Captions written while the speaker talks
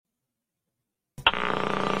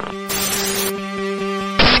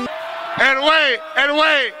wait.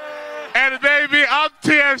 And baby, I'm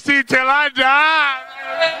TFC till I die.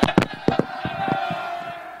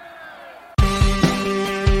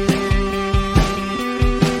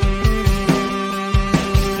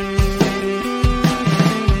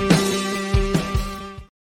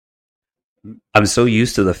 I'm so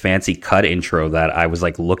used to the fancy cut intro that I was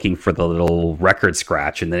like looking for the little record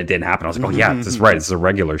scratch, and then it didn't happen. I was like, "Oh yeah, this is right. This is a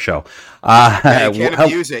regular show." Yeah, you can't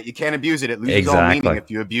abuse it. You can't abuse it. It loses all meaning if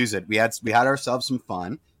you abuse it. We had ourselves some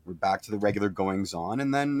fun. We're back to the regular goings on,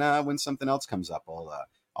 and then when something else comes up,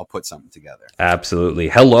 I'll put something together. Absolutely.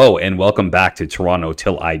 Hello and welcome back to Toronto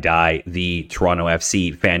Till I Die, the Toronto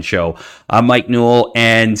FC fan show. I'm Mike Newell,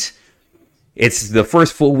 and it's the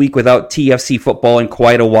first full week without TFC football in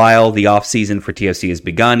quite a while. The offseason for TFC has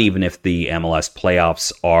begun, even if the MLS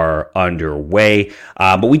playoffs are underway.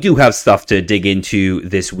 But we do have stuff to dig into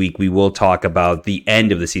this week. We will talk about the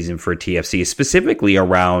end of the season for TFC, specifically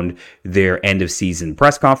around their end of season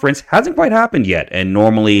press conference. Hasn't quite happened yet, and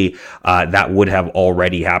normally that would have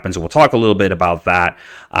already happened. So we'll talk a little bit about that.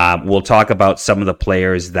 We'll talk about some of the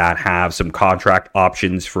players that have some contract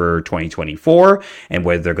options for 2024 and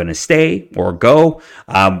whether they're going to stay or go.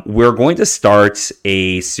 We're going to start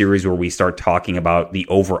a series where we start talking about the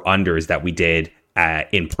over-unders that we did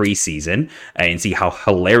in preseason and see how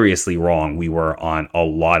hilariously wrong we were on a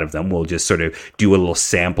lot of them. We'll just sort of do a little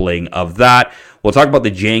sampling of that. We'll talk about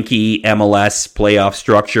the janky MLS playoff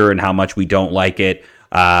structure and how much we don't like it.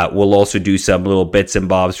 We'll also do some little bits and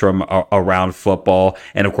bobs from around football.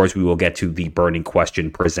 And of course, we will get to the burning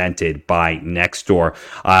question presented by Nextdoor.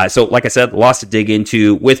 So like I said, lots to dig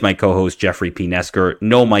into with my co-host, Jeffrey P. Nesker.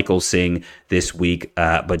 No Michael Singh this week.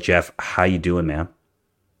 But Jeff, how you doing, man?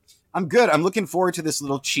 I'm good. I'm looking forward to this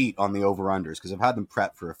little cheat on the over-unders because I've had them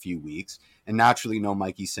prepped for a few weeks. And naturally, no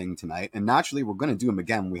Mikey Singh tonight. And naturally, we're going to do them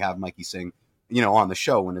again when we have Mikey Singh, on the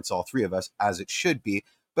show when it's all three of us, as it should be.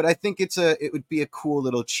 But I think it would be a cool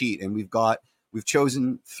little cheat. And we've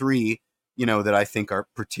chosen three, that I think are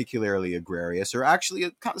particularly egregious or actually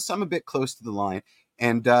kind of some a bit close to the line.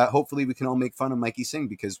 And hopefully we can all make fun of Mikey Singh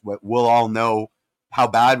because we'll all know how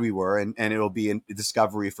bad we were and it'll be a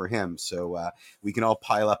discovery for him. So we can all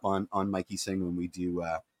pile up on Mikey Singh when we do,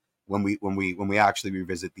 when we actually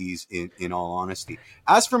revisit these in all honesty.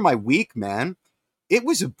 As for my week, man, it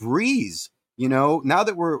was a breeze. Now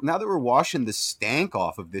that we're washing the stank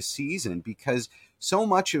off of this season, because so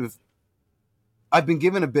much of I've been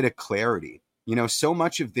given a bit of clarity. So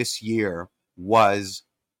much of this year was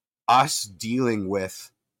us dealing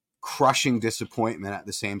with crushing disappointment at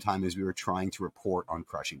the same time as we were trying to report on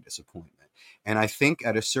crushing disappointment. And I think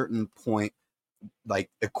at a certain point,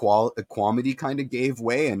 like equality kind of gave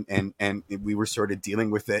way, and we were sort of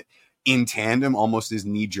dealing with it in tandem, almost as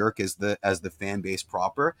knee jerk as the fan base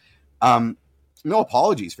proper. No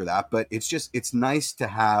apologies for that, but it's nice to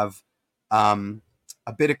have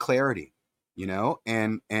a bit of clarity,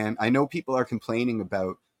 and I know people are complaining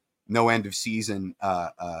about no end of season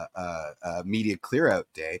media clear out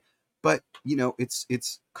day, but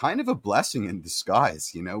it's kind of a blessing in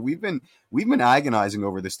disguise. We've been agonizing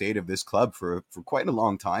over the state of this club for quite a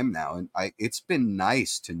long time now, and it's been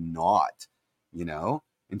nice to not,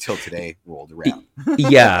 until today rolled around.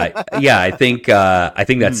 Yeah. I think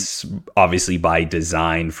that's obviously by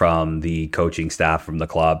design from the coaching staff, from the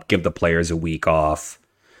club. Give the players a week off.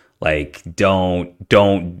 Like, don't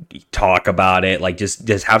talk about it. Like, just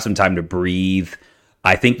have some time to breathe.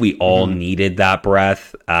 I think we all needed that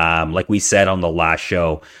breath. Like we said on the last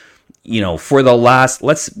show, for the last,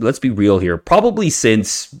 let's be real here, probably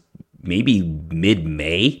since maybe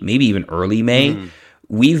mid-May, maybe even early May,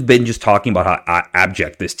 we've been just talking about how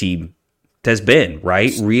abject this team has been,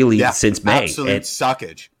 right? Really, since May. Absolute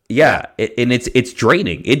suckage. Yeah, and it's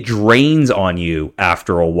draining. It drains on you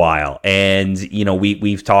after a while. And,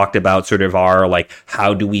 we've talked about sort of our, like,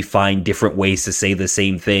 how do we find different ways to say the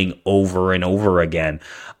same thing over and over again?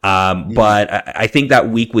 But I think that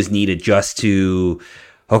week was needed just to,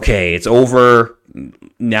 okay, it's over.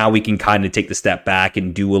 Now we can kind of take the step back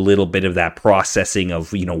and do a little bit of that processing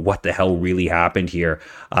of, what the hell really happened here,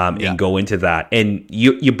 and go into that. And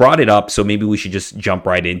you brought it up, so maybe we should just jump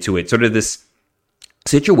right into it. Sort of this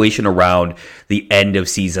situation around the end of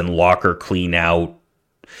season locker clean out,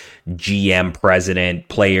 GM, president,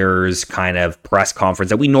 players kind of press conference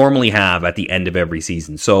that we normally have at the end of every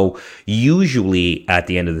season. So usually at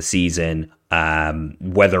the end of the season,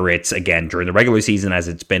 whether it's again during the regular season as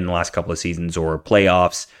it's been the last couple of seasons or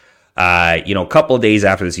playoffs, a couple of days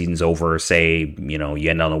after the season's over, say, you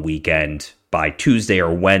end on a weekend, by Tuesday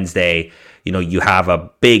or Wednesday, you have a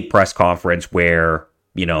big press conference where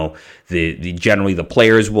generally the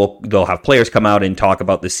players they'll have players come out and talk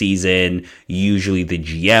about the season. Usually the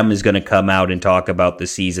GM is going to come out and talk about the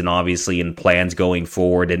season, obviously, and plans going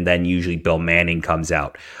forward. And then usually Bill Manning comes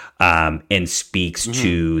out and speaks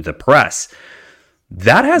to the press.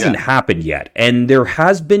 That hasn't happened yet. And there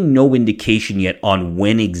has been no indication yet on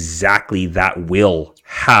when exactly that will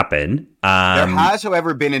happen. There has,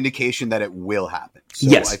 however, been indication that it will happen. So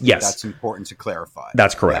yes, I think that's important to clarify.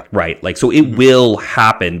 That's correct, right? Like, so it will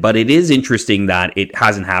happen, but it is interesting that it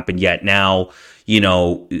hasn't happened yet. Now,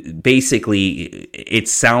 basically, it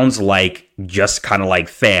sounds like just kind of like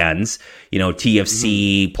fans,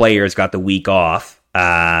 TFC players got the week off.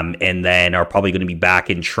 And then are probably going to be back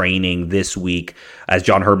in training this week. As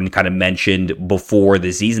John Herman kind of mentioned before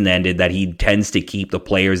the season ended, that he tends to keep the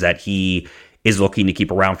players that he is looking to keep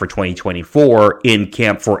around for 2024 in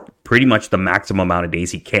camp for pretty much the maximum amount of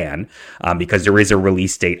days he can, because there is a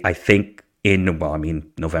release date, I think,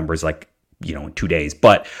 November is like, in 2 days.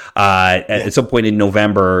 But at some point in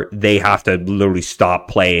November, they have to literally stop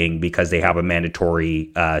playing because they have a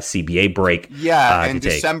mandatory CBA break. Yeah, and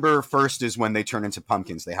December 1st is when they turn into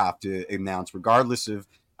pumpkins. They have to announce, regardless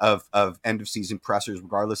of end-of-season pressers,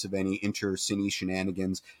 regardless of any inter-city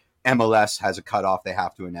shenanigans, MLS has a cutoff. They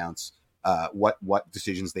have to announce what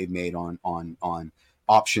decisions they've made on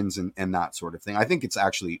options and that sort of thing. I think it's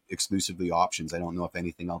actually exclusively options. I don't know if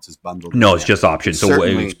anything else is bundled. No, it's just options. So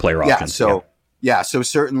it's player options. So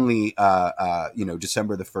certainly,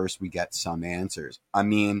 December the 1st, we get some answers. I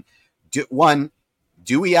mean, do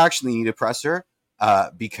we actually need a presser?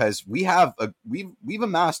 Because we've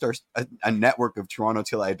amassed a network of Toronto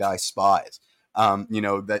Till I Die spies,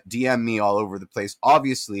 that DM me all over the place.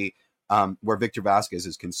 Obviously, where Victor Vasquez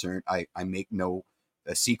is concerned, I make no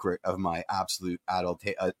secret of my absolute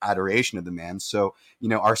adoration of the man. So,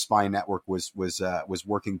 our spy network was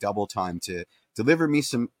working double time to deliver me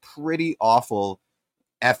some pretty awful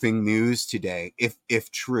effing news today,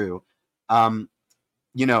 if true.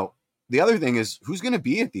 The other thing is, who's going to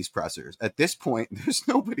be at these pressers? At this point, there's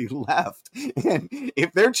nobody left. And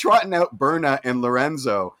if they're trotting out Berna and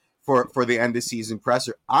Lorenzo for the end of season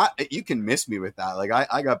presser, you can miss me with that. Like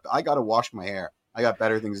I got to wash my hair. I got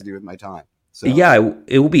better things to do with my time. So. Yeah,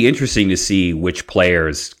 it will be interesting to see which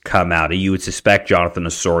players come out. You would suspect Jonathan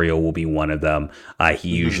Osorio will be one of them. He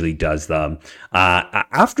usually does them.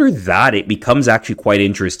 After that, it becomes actually quite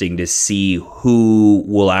interesting to see who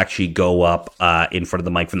will actually go up in front of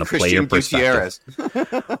the mic from the player perspective.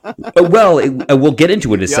 Well, we'll get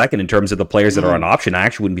into it in a second in terms of the players that are on option. I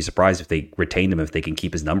actually wouldn't be surprised if they retain them if they can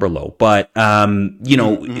keep his number low. But,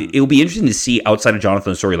 it will be interesting to see outside of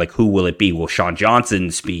Jonathan Osorio, like who will it be? Will Sean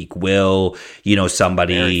Johnson speak? Will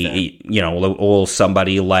somebody, will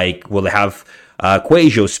somebody like, will they have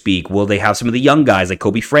Quajo speak? Will they have some of the young guys like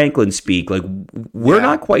Kobe Franklin speak? Like, we're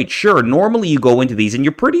not quite sure. Normally you go into these and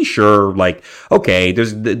you're pretty sure, like, okay,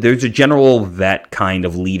 there's a general vet kind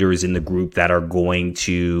of leaders in the group that are going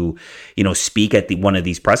to, speak at one of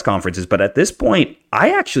these press conferences. But at this point,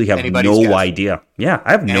 I actually have no idea. Yeah,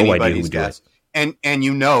 I have no idea who would do it. And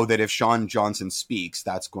that if Sean Johnson speaks,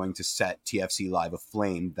 that's going to set TFC Live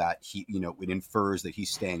aflame, that he, it infers that he's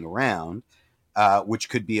staying around, which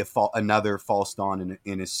could be another false dawn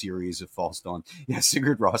in a series of false dawn. Yeah,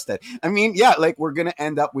 Sigurd Rosted. I mean, like we're going to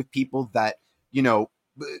end up with people that,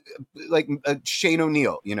 like Shane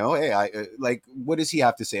O'Neill, hey, what does he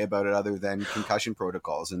have to say about it other than concussion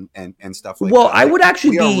protocols and stuff like that? Well, I would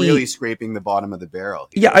actually be really scraping the bottom of the barrel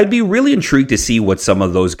here. Yeah, I'd be really intrigued to see what some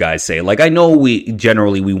of those guys say. Like, I know we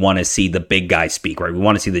want to see the big guy speak, right? We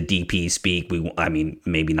want to see the DP speak.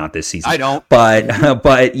 Maybe not this season. I don't.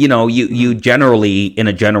 But you generally, in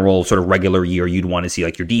a general sort of regular year, you'd want to see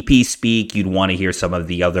like your DP speak. You'd want to hear some of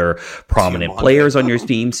the other prominent players on your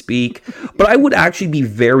team speak. But I would actually be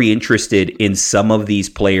very interested in some of these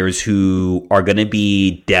players who are going to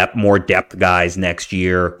be more depth guys next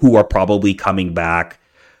year, who are probably coming back,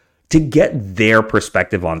 to get their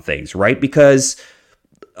perspective on things, right? Because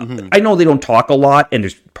I know they don't talk a lot, and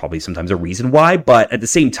there's probably sometimes a reason why, but at the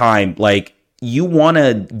same time, like, you want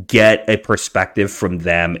to get a perspective from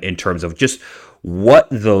them in terms of just what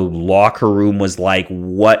the locker room was like,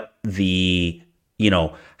 what the,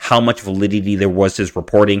 how much validity there was to his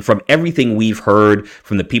reporting. From everything we've heard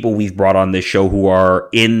from the people we've brought on this show who are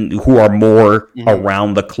more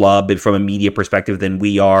around the club and from a media perspective than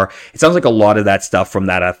we are, it sounds like a lot of that stuff from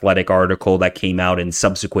that Athletic article that came out and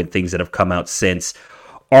subsequent things that have come out since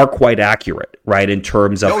are quite accurate, right, in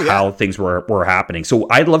terms of how things were happening. So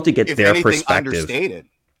I'd love to get their perspective. Understated.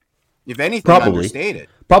 If anything, understated.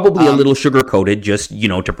 Probably a little sugar-coated, just,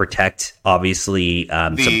 to protect, obviously,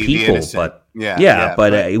 some people. But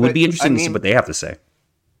but it would be interesting to see what they have to say.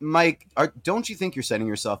 Mike, don't you think you're setting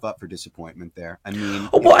yourself up for disappointment there? I mean,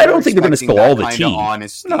 well, I don't think they're going to spill all the tea.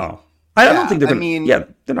 Honesty, no, I don't think they're going to. Yeah,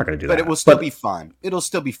 they're not going to do that. But it will still be fun. It'll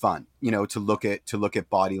still be fun, to look at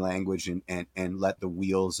body language and let the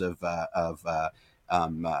wheels of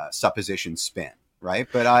supposition spin, right?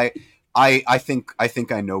 But I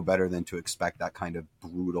think I know better than to expect that kind of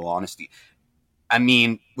brutal honesty. I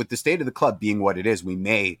mean, with the state of the club being what it is, we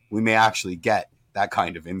may actually get that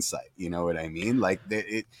kind of insight. You know what I mean? Like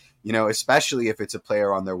especially if it's a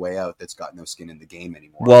player on their way out that's got no skin in the game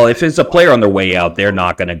anymore. Well, if it's a player on their way out, they're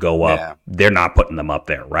not going to go up. Yeah. They're not putting them up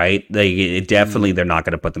there, right? They're not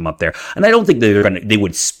going to put them up there. And I don't think they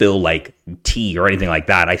would spill like tea or anything like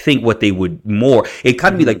that. I think what they would it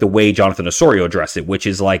kind of be like the way Jonathan Osorio addressed it, which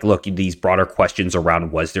is like, look, these broader questions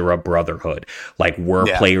around, was there a brotherhood? Like, were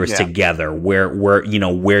players together?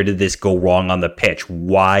 Where did this go wrong on the pitch?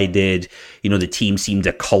 Why did, the team seem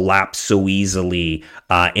to collapse so easily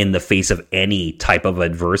in the face of any type of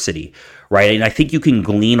adversity, right? And I think you can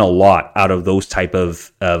glean a lot out of those type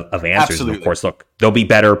of answers. Absolutely. And of course, look, there'll be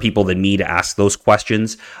better people than me to ask those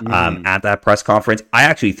questions at that press conference. I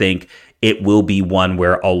actually think it will be one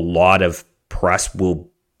where a lot of press will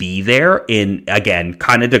be there in, again,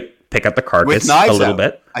 kind of to pick up the carcass a little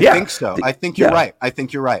bit. I think so. I think you're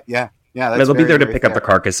right. Yeah. Yeah, they'll be there to pick up the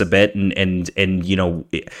carcass a bit, and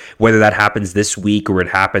whether that happens this week or it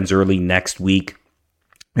happens early next week,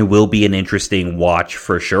 it will be an interesting watch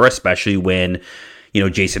for sure, especially when,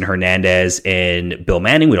 Jason Hernandez and Bill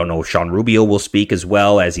Manning. We don't know if Sean Rubio will speak as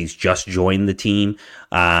well, as he's just joined the team.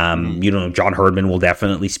 John Herdman will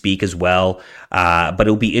definitely speak as well. But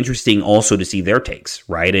it'll be interesting also to see their takes,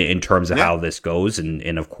 right, in terms of how this goes.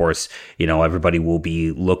 And of course, everybody will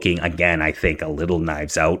be looking, again, I think, a little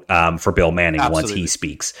knives out for Bill Manning once he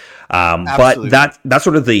speaks. But that's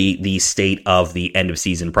sort of the state of the end of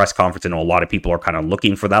season press conference. I know a lot of people are kind of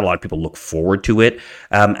looking for that. A lot of people look forward to it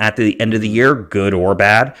at the end of the year, good or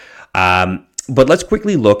bad. But let's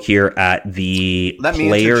quickly look here at the players. Let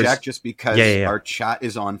me interject just because our chat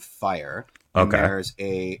is on fire.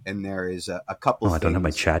 Okay. And there is a couple things. I don't have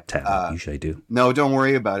my chat tab. Usually I do. No, don't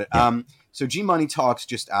worry about it. Yeah. So G Money Talks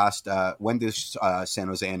just asked, when does San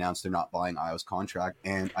Jose announce they're not buying Io's contract?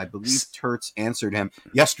 And I believe Tertz answered him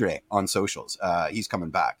yesterday on socials. He's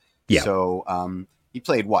coming back. Yeah. So he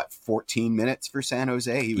played 14 minutes for San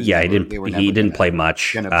Jose. He didn't play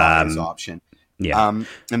much. Gonna buy his option. Yeah.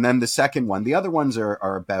 And then the second one, the other ones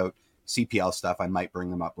are about CPL stuff. I might bring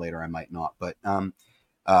them up later. I might not. But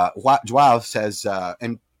Wow says,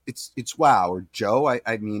 and it's Wow or Joe.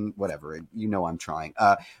 I mean, whatever. I'm trying.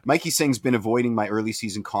 Mikey Singh's been avoiding my early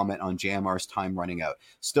season comment on JMR's time running out.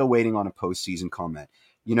 Still waiting on a postseason comment.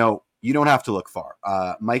 You don't have to look far.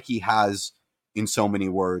 Mikey has, in so many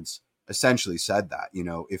words, essentially said that,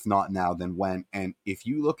 if not now, then when. And if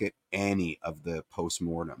you look at any of the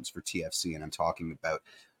postmortems for TFC, and I'm talking about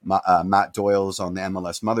Matt Doyle's on the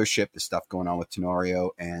MLS mothership, the stuff going on with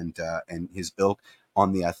Tenorio and his ilk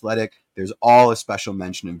on the Athletic, there's all a special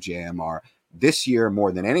mention of JMR this year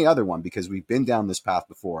more than any other one, because we've been down this path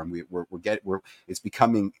before, and it's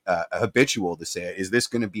becoming habitual to say, is this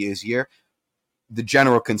going to be his year? The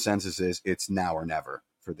general consensus is it's now or never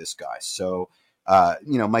for this guy. So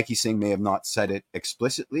Mikey Singh may have not said it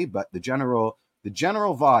explicitly, but the general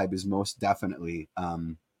vibe is most definitely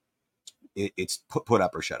it's put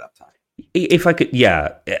up or shut up time. If I could,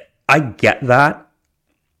 I get that.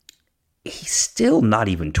 He's still not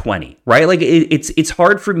even 20, right? Like it's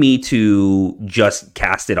hard for me to just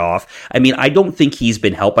cast it off. I mean, I don't think he's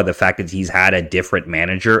been helped by the fact that he's had a different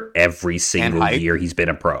manager every single year he's been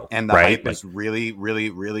a pro. And the hype has really,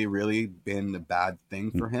 really, really, really been a bad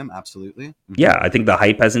thing for him. Absolutely. Mm-hmm. Yeah, I think the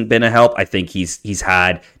hype hasn't been a help. I think he's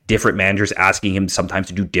had different managers asking him sometimes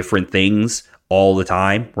to do different things all the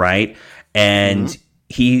time, right? And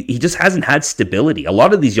he just hasn't had stability. A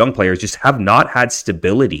lot of these young players just have not had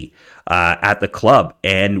stability at the club.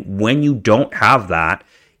 And when you don't have that,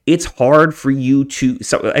 it's hard for you to.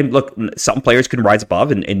 And look, some players can rise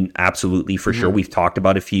above, and absolutely for sure. We've talked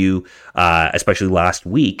about a few, especially last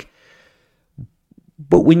week.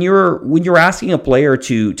 But when you're asking a player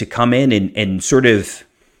to come in and sort of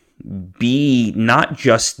be not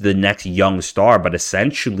just the next young star, but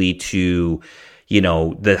essentially to,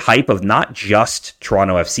 the hype of not just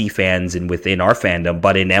Toronto FC fans and within our fandom,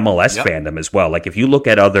 but in MLS fandom as well. Like if you look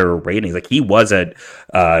at other ratings, like he was a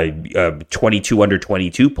 22 under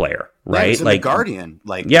 22 player, right? He was in like the Guardian,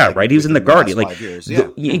 He was in the Guardian,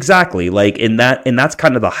 exactly. Like and that's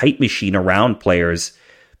kind of the hype machine around players.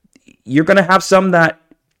 You're going to have some that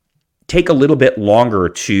take a little bit longer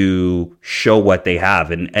to show what they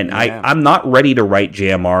have, and I'm not ready to write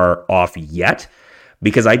JMR off yet.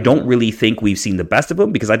 because I don't really think we've seen the best of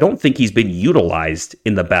him, because I don't think he's been utilized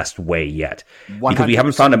in the best way yet, because we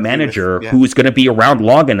haven't found a manager who's going to be around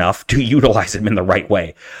long enough to utilize him in the right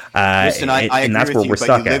way. Listen, I agree and that's with where you, we're but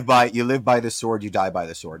stuck at. You live by the sword, you die by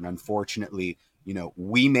the sword. And unfortunately,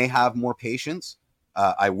 we may have more patience.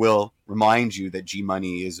 I will remind you that G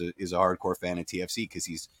Money is a hardcore fan of TFC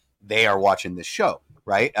because they are watching this show,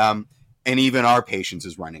 right? And even our patience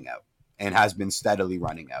is running out and has been steadily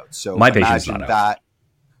running out. So my patience not that. Out.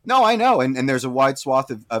 No, I know, and there's a wide swath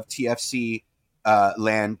of TFC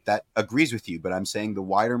land that agrees with you, but I'm saying the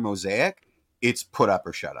wider mosaic, it's put up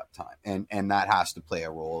or shut up time, and that has to play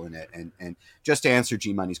a role in it. And just to answer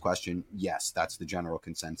G Money's question, yes, that's the general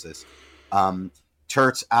consensus.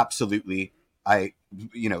 Turts, absolutely.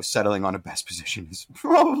 Settling on a best position is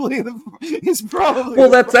probably well.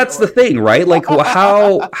 That's the thing, right? Like,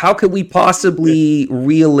 how could we possibly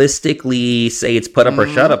realistically say it's put up or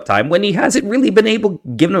shut up time when he hasn't really been able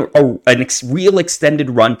given a real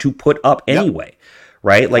extended run to put up anyway? Yep.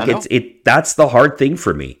 Right? Like that's the hard thing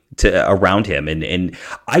for me around him. And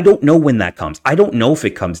I don't know when that comes. I don't know if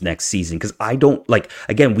it comes next season because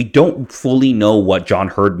we don't fully know what John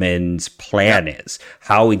Herdman's plan is,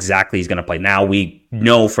 how exactly he's going to play. Now we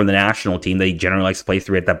know from the national team that he generally likes to play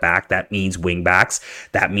three at the back. That means wing backs.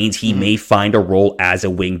 That means he may find a role as a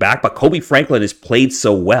wing back, but Kobe Franklin has played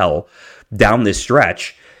so well down this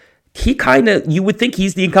stretch. He you would think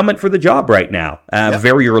he's the incumbent for the job right now.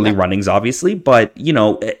 Very early runnings, obviously, but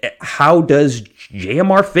how does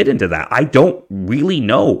JMR fit into that? I don't really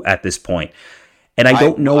know at this point, and I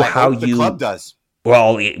don't know how the club does.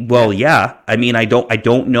 Well, yeah. I mean, I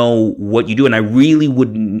don't know what you do, and I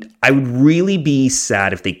would really be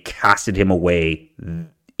sad if they casted him away,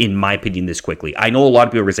 in my opinion, this quickly. I know a lot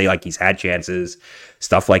of people are going to say like he's had chances,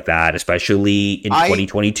 stuff like that, especially in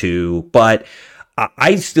 2022, but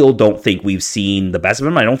I still don't think we've seen the best of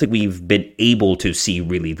him. I don't think we've been able to see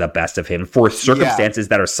really the best of him for circumstances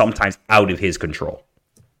that are sometimes out of his control.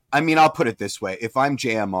 I mean, I'll put it this way. If I'm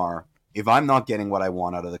JMR, if I'm not getting what I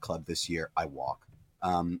want out of the club this year, I walk.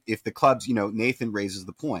 If the club's, Nathan raises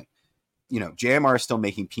the point, JMR is still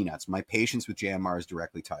making peanuts. My patience with JMR is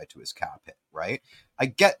directly tied to his cap hit, right? I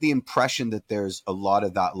get the impression that there's a lot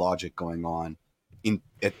of that logic going on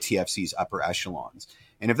at TFC's upper echelons.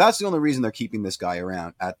 And if that's the only reason they're keeping this guy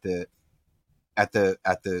around at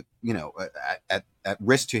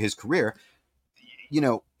risk to his career,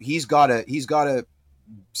 he's got to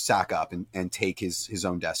sack up and take his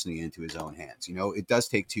own destiny into his own hands. It does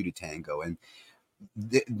take two to tango, and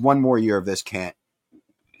one more year of this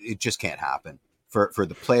just can't happen for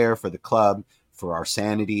the player, for the club, for our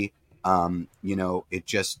sanity. There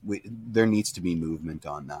needs to be movement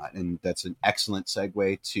on that, and that's an excellent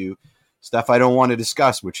segue to stuff I don't want to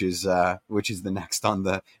discuss, which is the next on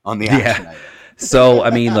the action item. So,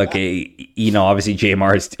 I mean, look, obviously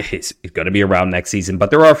JMR is going to be around next season,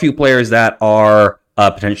 but there are a few players that are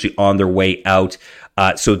potentially on their way out.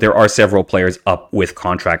 So there are several players up with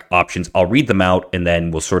contract options. I'll read them out, and then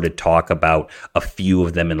we'll sort of talk about a few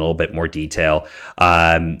of them in a little bit more detail.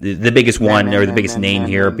 The biggest one, or the biggest name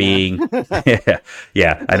here being,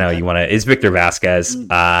 yeah, I know you want to, is Victor Vasquez.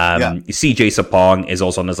 CJ Sapong is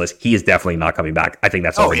also on this list. He is definitely not coming back. I think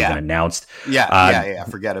that's already been announced.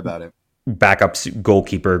 Forget about it. Backup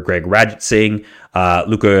goalkeeper Greg Radjitsingh,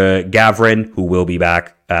 Luca Gavrin, who will be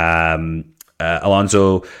back.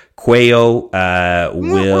 Alonso Cuello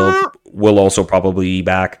will also probably be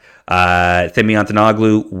back. Themi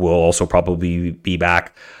Antanoglu will also probably be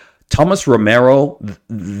back. Thomas Romero,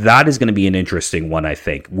 that is going to be an interesting one, I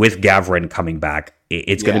think, with Gavrin coming back.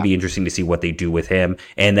 It's going to be interesting to see what they do with him.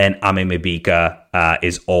 And then Ame Mabika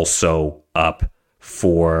is also up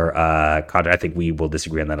for contract. I think we will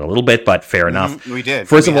disagree on that a little bit, but fair enough. We did.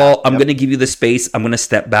 First of all, I'm going to give you the space. I'm going to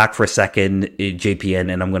step back for a second,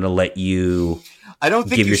 JPN, and I'm going to let you. I don't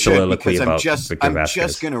think give you your should, soliloquy because about I'm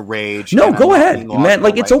just going to rage. No, go ahead, man.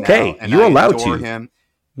 Like, it's okay. You're allowed to. Him.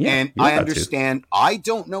 Yeah, and I understand. I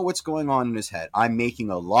don't know what's going on in his head. I'm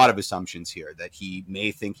making a lot of assumptions here that he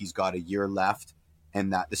may think he's got a year left,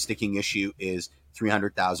 and that the sticking issue is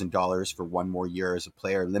 $300,000 for one more year as a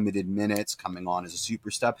player, limited minutes, coming on as a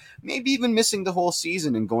super sub, maybe even missing the whole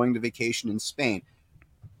season and going to vacation in Spain.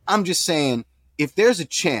 I'm just saying, if there's a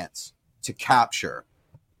chance to capture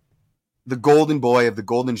the golden boy of the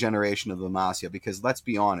golden generation of La Masia, because let's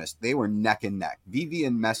be honest, they were neck and neck. Vivi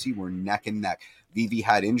and Messi were neck and neck. Vivi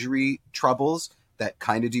had injury troubles that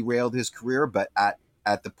kind of derailed his career, but at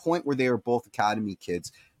the point where they were both academy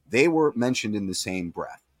kids, they were mentioned in the same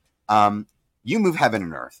breath. You move heaven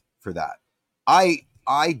and earth for that. I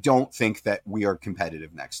don't think that we are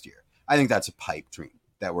competitive next year. I think that's a pipe dream.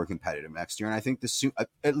 that we're competitive next year. And I think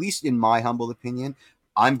at least in my humble opinion,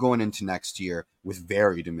 I'm going into next year with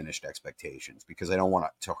very diminished expectations because I don't want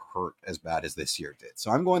it to hurt as bad as this year did.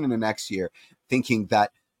 So I'm going into next year thinking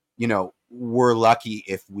that, we're lucky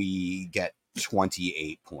if we get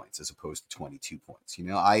 28 points as opposed to 22 points.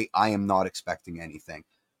 I am not expecting anything.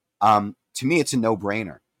 To me, it's a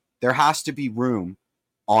no-brainer. There has to be room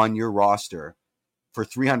on your roster for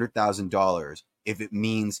 $300,000 if it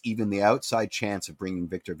means even the outside chance of bringing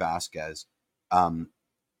Victor Vasquez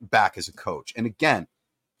back as a coach. And again,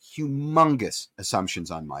 humongous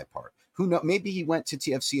assumptions on my part. Who knows? Maybe he went to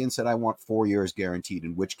TFC and said, I want 4 years guaranteed,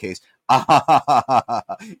 in which case,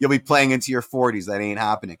 you'll be playing into your 40s. That ain't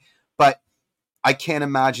happening. But I can't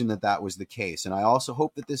imagine that was the case. And I also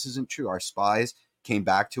hope that this isn't true. Our spies came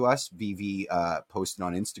back to us. VV posted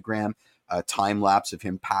on Instagram a time lapse of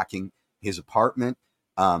him packing his apartment.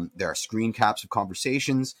 There are screen caps of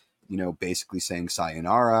conversations, basically saying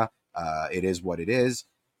sayonara. It is what it is.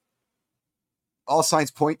 All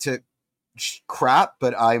signs point to crap,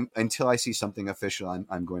 but until I see something official,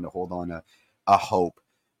 I'm going to hold on a hope,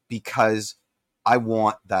 because I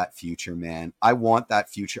want that future, man. I want that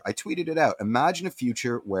future. I tweeted it out. Imagine a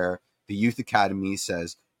future where the Youth Academy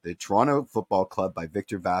says the Toronto Football Club by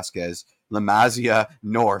Victor Vasquez, Lamazia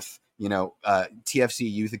North,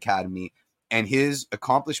 TFC Youth Academy, and his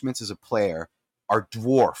accomplishments as a player are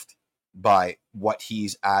dwarfed by what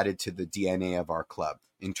he's added to the DNA of our club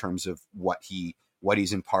in terms of what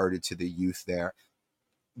he's imparted to the youth there.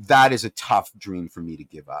 That is a tough dream for me to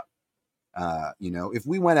give up. If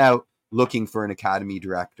we went out looking for an academy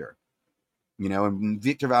director, and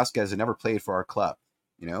Victor Vasquez had never played for our club,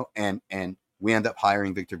 and we end up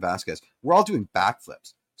hiring Victor Vasquez, we're all doing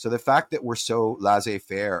backflips. So the fact that we're so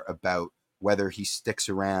laissez-faire about whether he sticks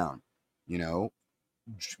around,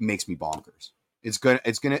 makes me bonkers. It's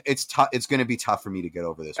gonna be tough for me to get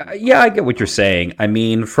over this. Yeah, I get what you're saying. I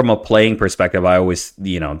mean, from a playing perspective, I always,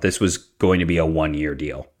 this was going to be a 1-year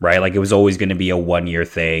deal, right? Like, it was always going to be a 1-year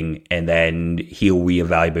thing, and then he'll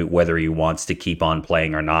reevaluate whether he wants to keep on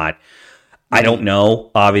playing or not. I don't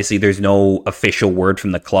know. Obviously, there's no official word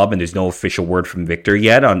from the club, and there's no official word from Victor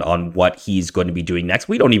yet on what he's going to be doing next.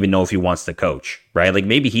 We don't even know if he wants to coach, right? Like,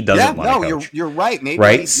 maybe he doesn't want to coach. You're right.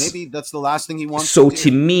 Maybe that's the last thing he wants to do. So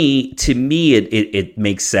to me, it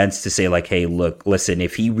makes sense to say, like, hey, look, listen,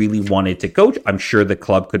 if he really wanted to coach, I'm sure the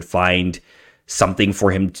club could find something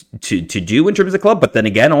for him to do in terms of the club. But then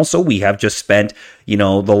again, also, we have just spent,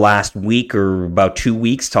 the last week or about 2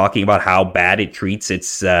 weeks talking about how bad it treats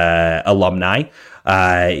its alumni,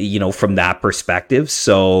 from that perspective.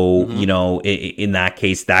 So, in that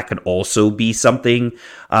case, that could also be something,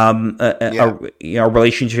 a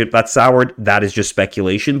relationship that's soured. That is just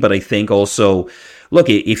speculation. But I think also, look,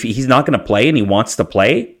 if he's not going to play and he wants to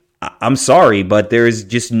play, I'm sorry, but there's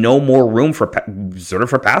just no more room for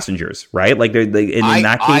passengers, right? Like, in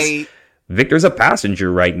that case, Victor's a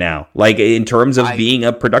passenger right now, like, in terms of being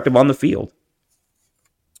a productive on the field.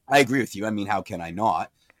 I agree with you. I mean, how can I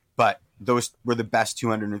not? But those were the best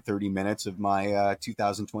 230 minutes of my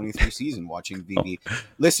 2023 season watching VB.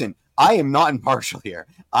 Listen, I am not impartial here.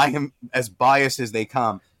 I am as biased as they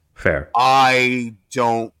come. Fair. I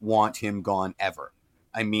don't want him gone ever.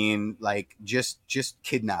 I mean, like, just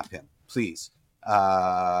kidnap him, please.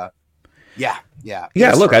 Yeah.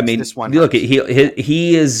 Look, I mean, look,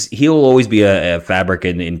 he'll always be a fabric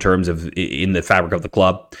in terms of in the fabric of the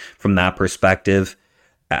club from that perspective.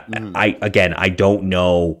 I don't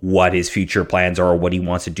know what his future plans are or what he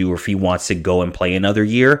wants to do, or if he wants to go and play another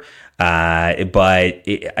year. But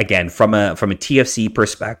again, from a TFC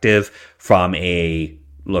perspective,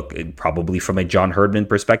 probably from a John Herdman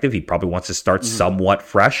perspective, he probably wants to start somewhat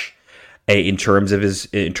fresh in terms of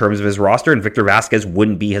his roster, and Victor Vasquez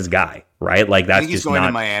wouldn't be his guy, right? Like, that's just going not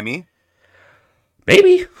to Miami.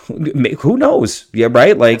 Maybe, who knows? Yeah,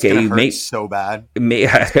 right. Like, so bad.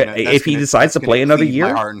 If he decides to play another year,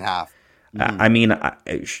 my heart in half. I mean,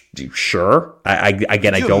 sure. I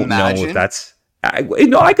don't know if that's.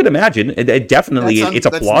 I could imagine. Definitely, it's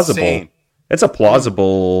a plausible. Insane. It's a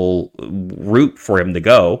plausible route for him to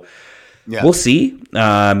go. Yeah. We'll see.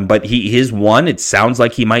 But his one, it sounds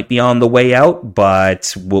like he might be on the way out,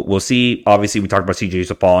 but we'll see. Obviously, we talked about CJ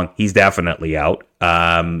Sapong. He's definitely out.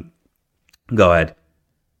 Go ahead.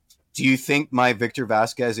 Do you think my Victor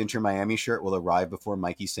Vasquez Inter Miami shirt will arrive before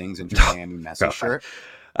Mikey Singh's Inter Miami Messi shirt?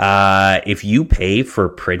 If you pay for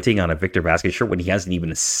printing on a Victor Vasquez shirt when he hasn't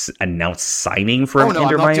even announced signing for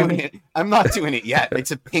Inter Miami, I'm not doing it yet.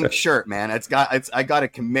 It's a pink shirt, man. I got to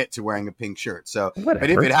commit to wearing a pink shirt. So, whatever. But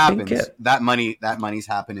if it happens, that money's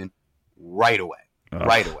happening right away.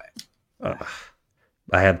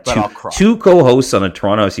 I have But I'll cry. two co-hosts on a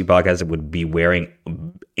Toronto FC podcast that would be wearing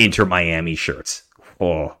Inter Miami shirts.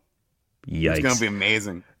 Oh, yikes! It's gonna be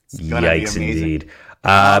amazing. It's gonna be amazing. Indeed.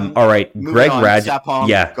 All right, Greg Radget.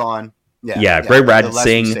 Yeah, gone. Yeah. Greg Radget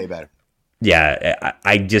saying. Say better. Yeah,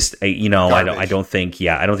 I don't think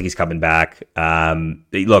he's coming back.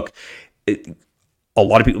 Look, a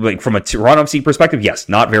lot of people, like, from a Toronto FC perspective, yes,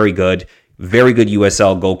 not very good. Very good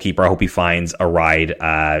USL goalkeeper. I hope he finds a ride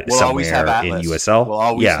somewhere in USL. We'll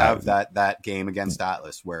always have that game against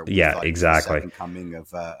Atlas where we exactly. The second coming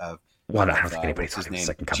of I don't think anybody thought he was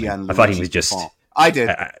second coming. I Gianluigi thought he was just. I did.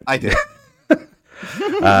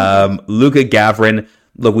 Luka Gavrin.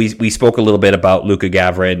 Look, we spoke a little bit about Luka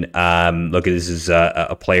Gavrin. Look, this is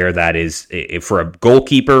a player that is, for a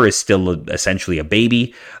goalkeeper, is still essentially a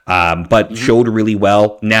baby, but showed really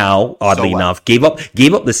well. Now, oddly enough, gave up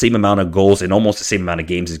the same amount of goals in almost the same amount of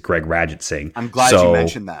games as Greg Radget Singh. I'm glad you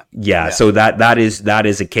mentioned that. Yeah, so that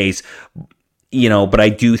is a case. But I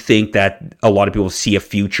do think that a lot of people see a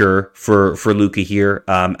future for Luka here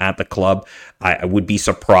at the club. I would be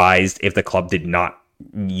surprised if the club did not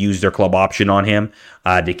use their club option on him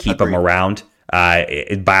to keep him around,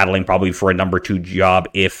 battling probably for a number 2 job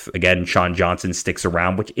if, again, Sean Johnson sticks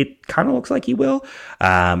around, which it kind of looks like he will.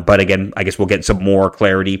 But again, I guess we'll get some more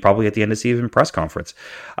clarity probably at the end of the season press conference.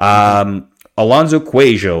 Alonso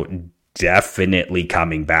Cuejo definitely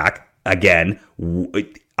coming back again.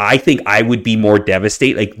 I think I would be more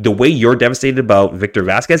devastated. Like, the way you're devastated about Victor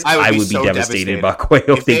Vasquez, I would be so devastated about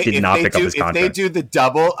Cuello if they did not pick up his contract. If they do the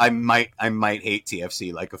double, I might hate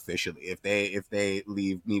TFC, like, officially. If they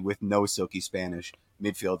leave me with no silky Spanish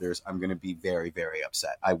midfielders, I'm going to be very, very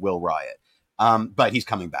upset. I will riot. But he's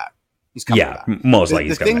coming back. He's coming back. Most likely.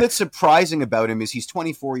 The thing that's surprising about him is he's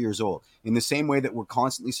 24 years old. In the same way that we're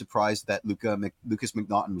constantly surprised that Lucas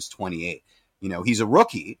McNaughton was 28. He's a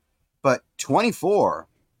rookie, but 24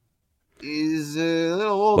 is a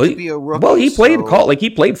little old to be a rookie. Well, he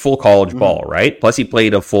played full college ball, right? Plus, he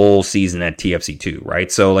played a full season at TFC too,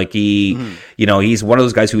 right? So, like, he's one of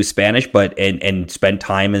those guys who is Spanish, but and spent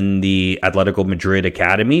time in the Atletico Madrid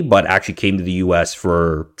academy, but actually came to the U.S.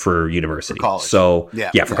 for university. For college. So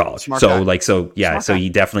for college. Smart guy. So he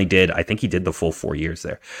definitely did. I think he did the full 4 years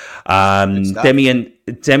there. Demian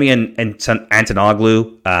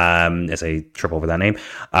Antonoglu, as I trip over that name,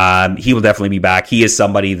 he will definitely be back. He is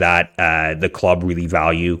somebody that the club really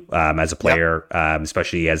value as a player,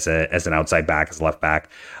 especially as an outside back, as a left back.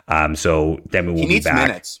 So Demi will be back.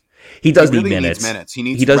 Minutes. He does need minutes.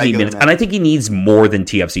 He does need minutes, and I think he needs more than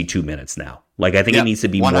TFC 2 minutes now. Like, I think it needs to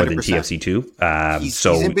be 100%. More than TFC 2. He's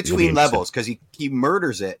in between levels because he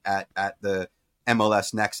murders it at the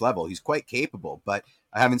MLS next level. He's quite capable, but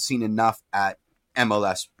I haven't seen enough at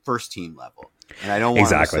MLS first team level, and I don't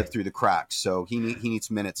want him to slip through the cracks. So he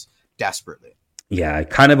needs minutes desperately. Yeah,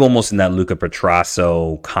 kind of almost in that Luca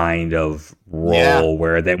Petrasso kind of role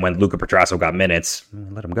where then when Luca Petrasso got minutes,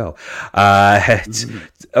 let him go.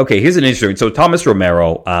 Okay, here's an interesting. So Thomas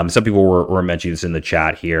Romero, some people were mentioning this in the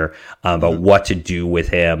chat here about what to do with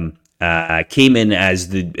him. Came in as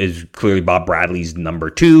clearly Bob Bradley's number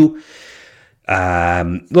 2.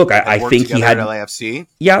 Look, I think he had LAFC.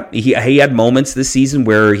 Yeah, he had moments this season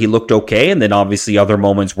where he looked okay, and then obviously other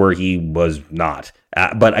moments where he was not.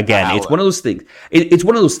 But again, it's one of those things. It's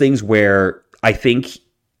one of those things where I think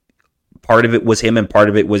part of it was him, and part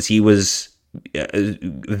of it was he was a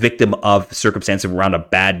victim of circumstance around a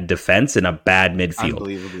bad defense and a bad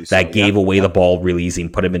midfield that gave away the ball really easy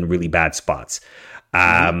and put him in really bad spots.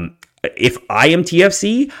 If I am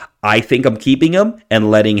TFC, I think I'm keeping him and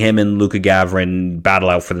letting him and Luka Gavrin battle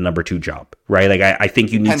out for the number 2 job, right? Like, I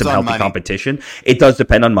think you need some healthy competition. It does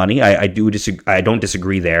depend on money. I don't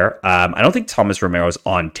disagree there. I don't think Thomas Romero's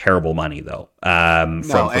on terrible money though. From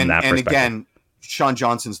that perspective. And again, Sean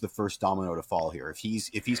Johnson's the first domino to fall here. If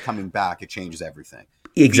he's coming back, it changes everything.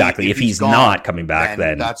 Exactly. If he's gone, not coming back,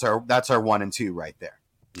 then that's our 1 and 2 right there.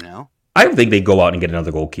 I don't think they go out and get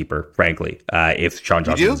another goalkeeper, frankly, if Sean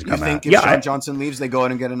Johnson doesn't come out. If Sean Johnson leaves, they go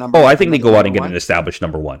out and get a number 1? I think they go out and get an established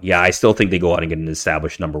number 1. Yeah, I still think they go out and get an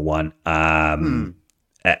established number 1.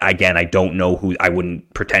 Again, I don't know who. I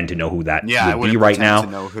wouldn't pretend to know who that would be right now.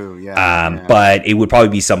 To know who, but it would probably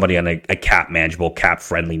be somebody on a cap manageable, cap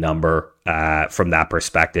friendly number from that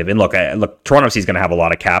perspective. And look, Toronto FC is going to have a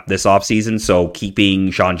lot of cap this offseason, so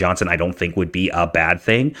keeping Sean Johnson, I don't think would be a bad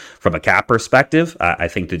thing from a cap perspective. I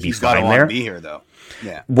think they'd be fine there. Be here though.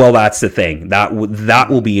 Yeah. Well, that's the thing. That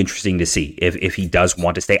will be interesting to see if he does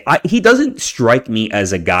want to stay. He doesn't strike me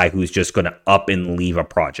as a guy who's just going to up and leave a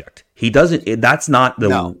project. He doesn't. That's not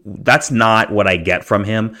what I get from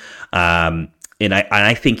him. And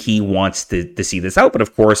I think he wants to see this out. But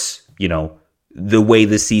of course, the way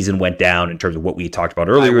this season went down in terms of what we talked about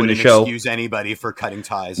earlier in the show. I wouldn't excuse anybody for cutting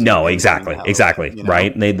ties. No, exactly,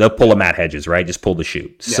 right? And they'll pull a Matt Hedges, right? Just pull the shoot.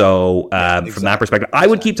 Yeah. So exactly. From that perspective, I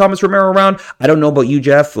would keep Thomas Romero around. I don't know about you,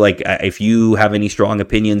 Jeff. Like, if you have any strong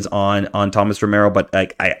opinions on Thomas Romero, but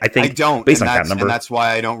like, I think I don't. Based on that number, and that's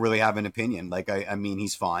why I don't really have an opinion. Like, I mean,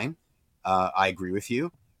 he's fine. I agree with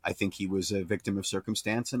you. I think he was a victim of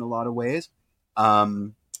circumstance in a lot of ways.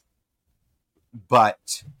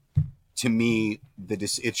 But to me,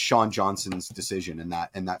 it's Sean Johnson's decision,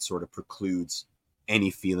 and that sort of precludes any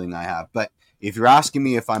feeling I have. But if you're asking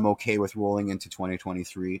me if I'm okay with rolling into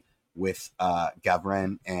 2023 with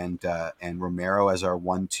Gavran and Romero as our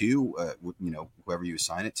 1-2, whoever you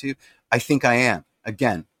assign it to, I think I am.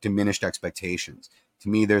 Again, diminished expectations. To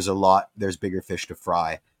me, there's bigger fish to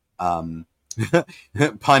fry. Pun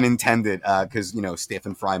intended, because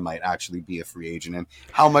Stephen Fry might actually be a free agent, and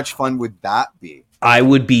how much fun would that be?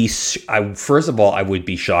 First of all, I would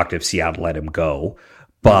be shocked if Seattle let him go,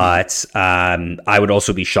 but I would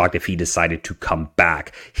also be shocked if he decided to come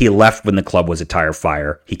back. He left when the club was a tire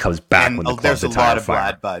fire. He comes back when the club's a tire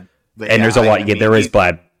fire. There's a lot. There is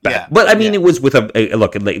blood. Yeah, but I mean, it was with a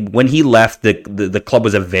look. When he left, the club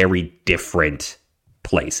was a very different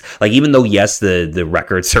place. Like, even though, yes, the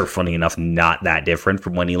records are, funny enough, not that different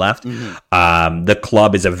from when he left, the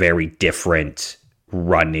club is a very different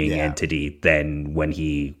running entity than when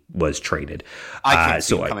he was traded. I can't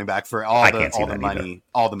see him coming back for all the money,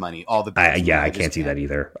 I can't see that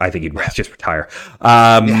either. I think he'd just retire.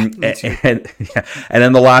 And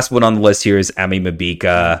then the last one on the list here is Ami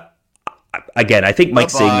Mabika. Again, I think Mike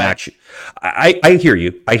Singh actually. I hear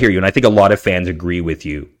you, and I think a lot of fans agree with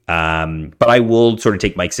you. But I will sort of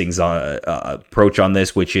take Mike Singh's approach on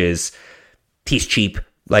this, which is he's cheap.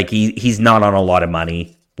 Like, he's not on a lot of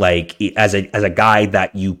money. Like, as a guy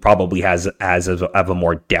that you probably have a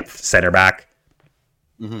more depth center back.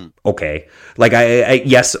 Mm-hmm. Okay, like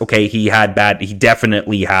yes, okay. He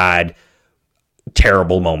definitely had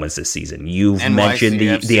terrible moments this season. You've mentioned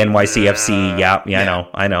the NYCFC. Yeah.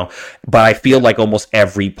 I know. But I feel like almost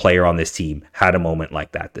every player on this team had a moment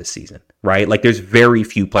like that this season, right? Like, there's very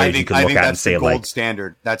few players you can look at and say, like, gold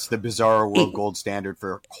standard. That's the bizarre world gold standard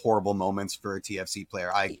for horrible moments for a TFC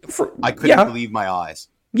player. I couldn't believe my eyes.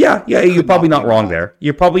 Yeah, you're probably not wrong there.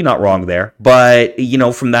 You're probably not wrong there. But,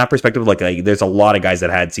 from that perspective, like, there's a lot of guys that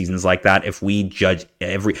had seasons like that. If we judge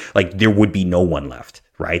there would be no one left,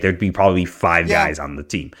 right? There'd be probably 5 guys on the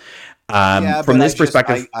team. From this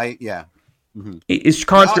perspective, his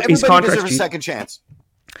contract deserves a second chance.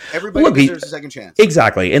 Everybody deserves a second chance.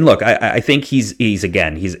 Exactly. And look, I think his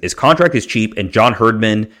contract is cheap, and John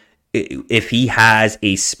Herdman, if he has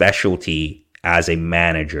a specialty as a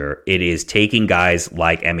manager, it is taking guys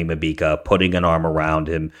like Emi Mabika, putting an arm around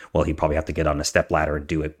him. Well, he'd probably have to get on a stepladder and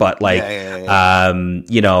do it, but and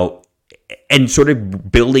sort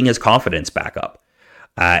of building his confidence back up.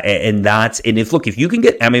 If you can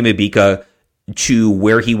get Emi Mabika to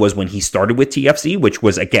where he was when he started with TFC, which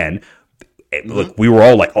was, again, look, we were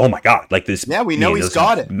all like, oh my God, like this. Yeah, we know he's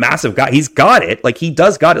got it. Massive guy. He's got it. Like, he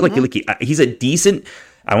does got it. Like, he's a decent,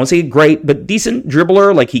 I won't say great, but decent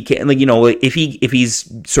dribbler. Like, he can, if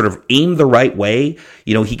he's sort of aimed the right way,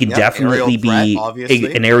 he can definitely be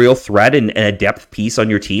an aerial threat and a depth piece on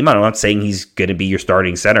your team. I'm not saying he's going to be your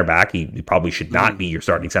starting center back. He probably should not be your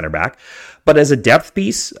starting center back. But as a depth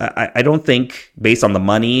piece, I don't think, based on the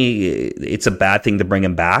money, it's a bad thing to bring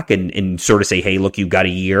him back and sort of say, hey, look, you've got a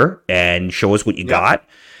year and show us what you got.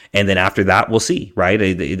 And then after that, we'll see, right?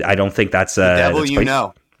 I don't think that's the devil,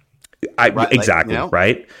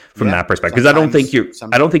 right? From that perspective. Because I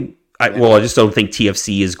just don't think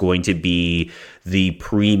TFC is going to be the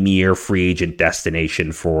premier free agent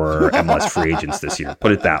destination for MLS free agents this year.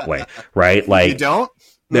 Put it that way, right? Like, you don't?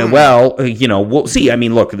 Well, we'll see. I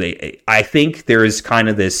mean, look, I think there's kind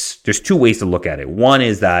of there's 2 ways to look at it. One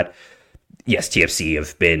is that, yes, TFC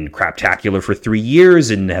have been craptacular for 3 years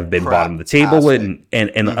and have been bottom of the table and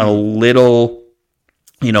a little,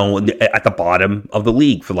 at the bottom of the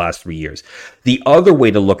league for the last 3 years. The other way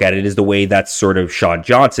to look at it is the way that sort of Sean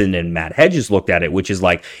Johnson and Matt Hedges looked at it, which is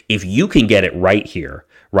like, if you can get it right here,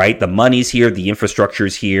 right? The money's here, the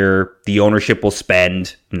infrastructure's here, the ownership will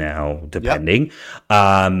spend now, depending.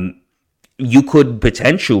 You could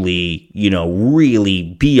potentially, really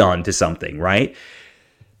be onto something, right?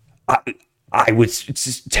 I would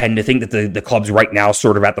tend to think that the club's right now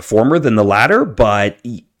sort of at the former than the latter, but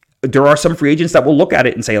there are some free agents that will look at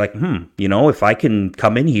it and say, like, if I can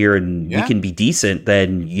come in here and we can be decent,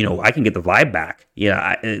 then, I can get the vibe back.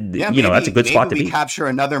 That's a good spot to be. Maybe capture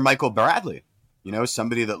another Michael Bradley.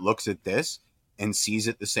 Somebody that looks at this and sees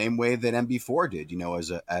it the same way that MB4 did,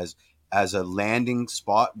 as a landing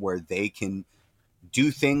spot where they can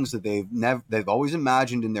do things that they've always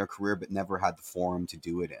imagined in their career but never had the forum to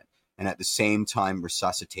do it in, and at the same time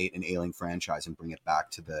resuscitate an ailing franchise and bring it back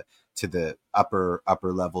to the upper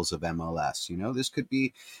levels of MLS. This could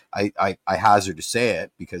be, I hazard to say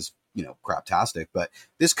it because craptastic, but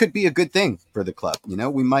this could be a good thing for the club.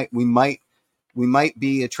 We might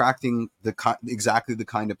be attracting exactly the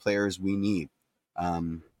kind of players we need.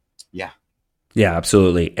 Yeah,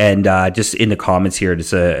 absolutely. And just in the comments here,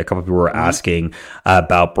 just a couple of people were asking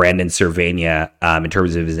about Brandon Cervania in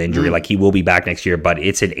terms of his injury. Like, he will be back next year, but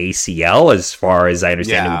it's an ACL as far as I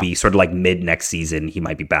understand. It will be sort of like mid next season. He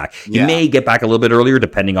might be back. He may get back a little bit earlier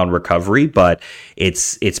depending on recovery, but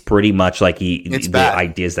it's pretty much like the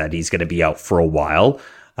idea is that he's going to be out for a while.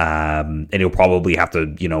 And he'll probably have to,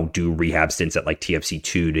 do rehab stints at like TFC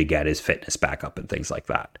 2 to get his fitness back up and things like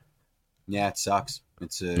that. Yeah, it sucks.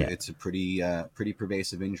 It's a pretty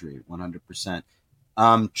pervasive injury, 100%.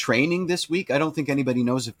 Training this week, I don't think anybody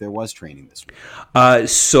knows if there was training this week.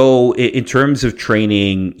 So in terms of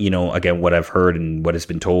training, again, what I've heard and what has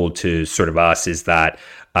been told to sort of us is that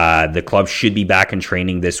the club should be back in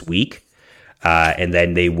training this week, and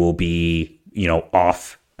then they will be,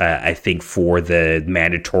 off. I think for the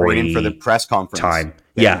mandatory waiting for the press conference time,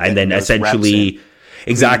 and then essentially.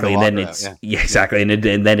 Exactly, and then exactly, and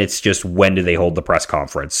then it's just when do they hold the press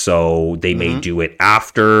conference? So they may do it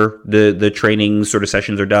after the training sort of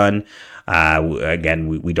sessions are done. Again,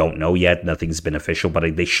 we don't know yet; nothing's been official,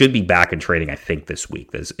 but they should be back in training. I think this week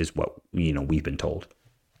is what we've been told.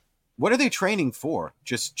 What are they training for?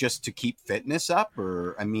 Just to keep fitness up,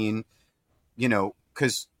 or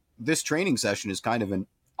because this training session is kind of an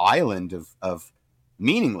island of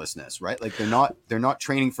meaninglessness, right? Like they're not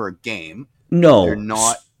training for a game. No, they're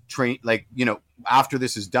not trained. Like, after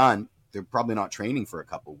this is done, they're probably not training for a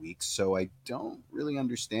couple weeks. So I don't really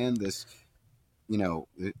understand this.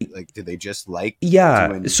 Like, do they just like?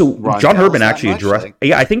 Yeah. So John Herdman actually addressed.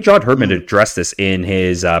 I think John Herdman addressed this in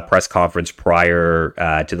his press conference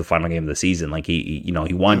prior to the final game of the season. Like he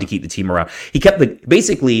wanted to keep the team around. He kept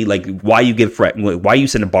basically like why you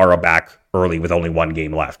send Ibarra back early with only one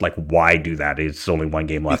game left. Like, why do that? It's only one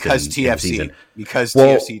game left because in TFC. The season. Because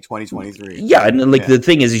TFC 2023. Yeah, and the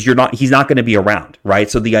thing is he's not going to be around, right?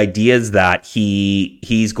 So the idea is that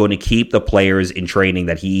he's going to keep the players in training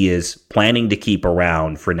that he is planning to keep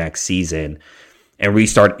around for next season and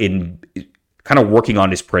restart in kind of working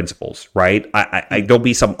on his principles, right? There'll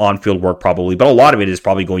be some on-field work probably, but a lot of it is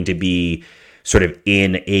probably going to be sort of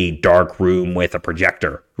in a dark room with a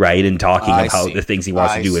projector, right? And talking about the things he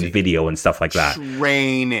wants to do in video and stuff like that.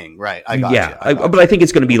 Training, right. I got you. But I think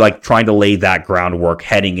it's going to be like trying to lay that groundwork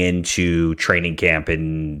heading into training camp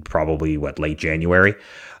in probably late January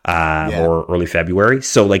or early February.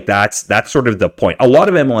 So like that's sort of the point. A lot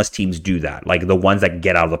of MLS teams do that. Like the ones that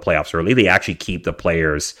get out of the playoffs early, they actually keep the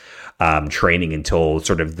players training until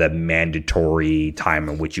sort of the mandatory time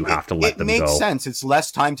in which you have to let them go. It makes sense. It's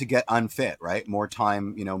less time to get unfit, right? More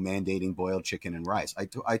time, mandating boiled chicken and rice.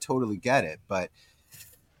 I totally get it, but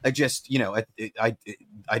I just,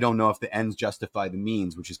 I don't know if the ends justify the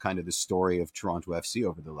means, which is kind of the story of Toronto FC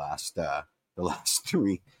over the last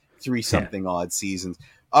three something odd seasons.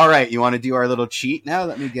 All right, you want to do our little cheat now?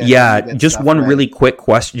 Let me get just one really quick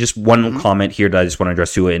question, just one comment here that I just want to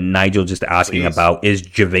address to it. And Nigel just asking about, is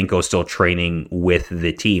Javinko still training with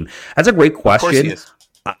the team? That's a great question. Of course he is.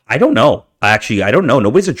 I don't know. Actually, I don't know.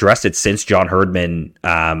 Nobody's addressed it since John Herdman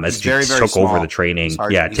has took over the training.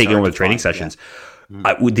 Taking over the training sessions.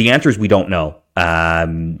 Yeah. The answer is we don't know.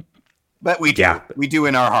 But we do. Yeah. We do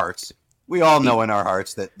in our hearts. We all know in our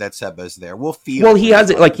hearts that Seba's there. We'll feel. Well, he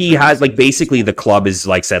has basically the club is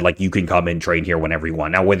said you can come and train here whenever you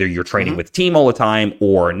want. Now, whether you're training with the team all the time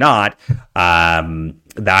or not,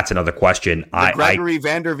 that's another question. The Gregory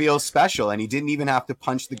Vanderveel special, and he didn't even have to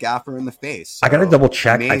punch the gaffer in the face. So, I got to double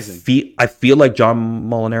check. Amazing. I feel like John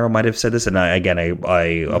Molinaro might have said this, and I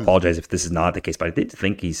apologize if this is not the case, but I did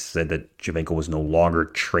think he said that Javinko was no longer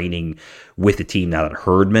training with the team now that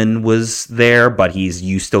Herdman was there, but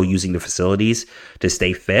he's still using the facilities to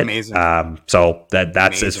stay fit. Amazing. So that's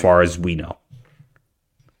amazing. As far as we know.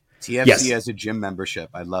 TFC has a gym membership.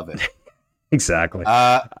 I love it. Exactly.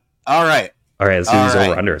 All right. All right, let's do these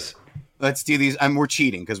over-unders. Let's do these. We're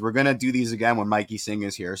cheating because we're going to do these again when Mikey Singh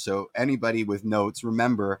is here. So anybody with notes,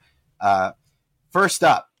 remember, first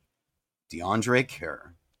up, DeAndre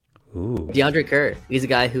Kerr. Ooh. DeAndre Kerr. He's a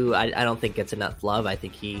guy who I don't think gets enough love. I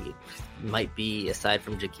think he might be, aside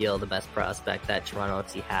from Jaquil, the best prospect that Toronto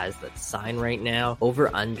FC has that's signed right now. Over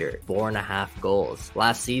under 4.5 goals.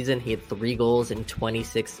 Last season, he had 3 goals in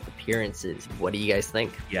 26 appearances. What do you guys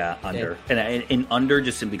think? Yeah, under. And under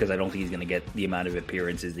just simply because I don't think he's going to get the amount of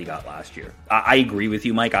appearances he got last year. I agree with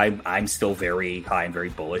you, Mike. I'm still very high and very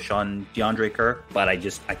bullish on DeAndre Kerr, but I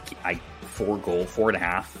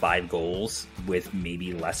 4.5, 5 goals with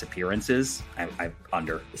maybe less appearances. I'm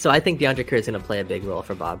under. So I think DeAndre Kerr is going to play a big role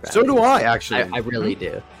for Bob Bradley. So do I, actually. I really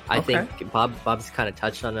do. I think Bob's kind of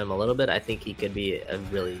touched on him a little bit. I think he could be a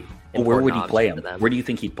really important where would he play him? for them. Where do you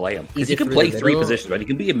think he'd play him? Because he Either can play through the 3 middle- positions, right? He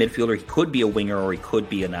can be a midfielder, he could be a winger, or he could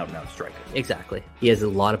be an out-and-out striker. Exactly. He has a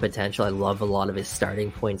lot of potential. I love a lot of his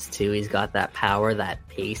starting points too. He's got that power, that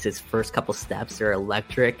pace. His first couple steps are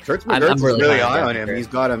electric. Kurtz McGurt's really high on him. Kerr. He's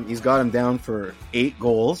got him down for 8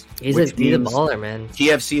 goals. He's which a means baller, man.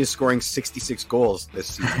 TFC is scoring 66 goals this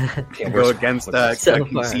season. Can't Go against So far.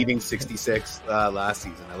 conceding 66 last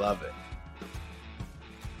season. I love it.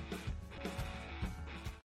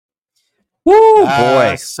 Woo,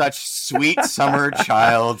 boy. Such sweet summer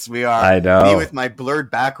childs we are. I know. Me with my blurred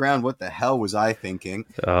background. What the hell was I thinking?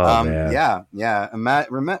 Oh, man. Yeah.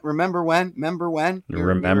 Remember when? Remember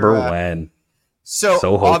when? So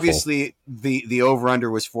hopeful. obviously the over-under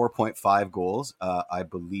was 4.5 goals. I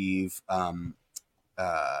believe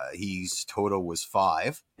his total was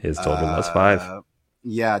 5. His total was 5.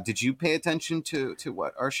 Yeah. Did you pay attention to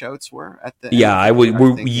what our shouts were at the Yeah, end? I would.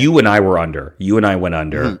 think You and I were under. You and I went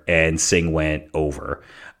under, and Singh went over.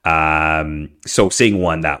 So Singh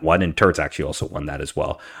won that one, and Turtz actually also won that as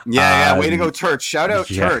well. Yeah. Way to go, Turtz. Shout out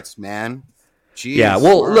yeah. Turtz, man. Jeez, Yeah,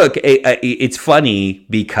 well, smart. look, it's funny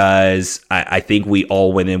because I think we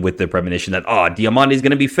all went in with the premonition that Diamande is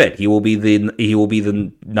going to be fit. He will be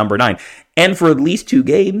the number 9, and for at least 2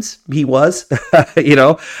 games he was, But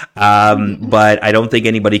I don't think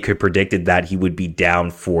anybody could predicted that he would be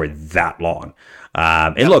down for that long.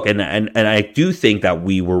 Look, and I do think that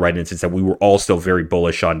we were right in the sense that we were all still very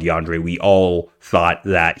bullish on DeAndre. We all thought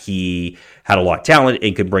that he had a lot of talent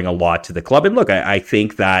and could bring a lot to the club. And look, I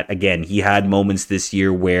think that, again, he had moments this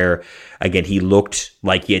year where, again, he looked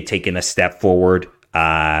like he had taken a step forward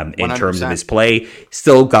in terms of his play.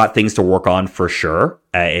 Still got things to work on for sure.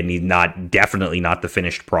 And he's definitely not the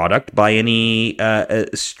finished product by any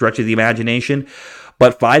stretch of the imagination.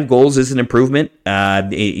 But 5 goals is an improvement.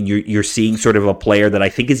 You're seeing sort of a player that I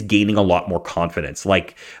think is gaining a lot more confidence,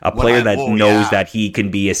 like a player that knows that he can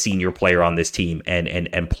be a senior player on this team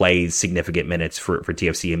and play significant minutes for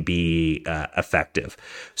TFC and be effective.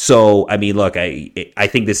 So, I mean, look, I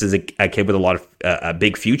think this is a kid with a lot of a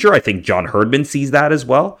big future. I think John Herdman sees that as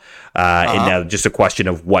well. And now just a question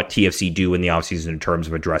of what TFC do in the offseason in terms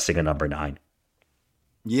of addressing a number 9.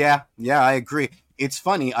 Yeah, I agree. It's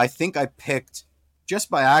funny. I think I picked, just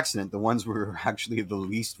by accident, the ones were actually the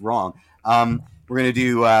least wrong. We're going to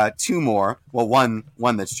do 2 more. Well, one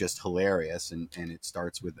that's just hilarious, and it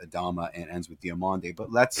starts with Adama and ends with Diamande. But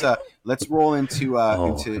let's roll into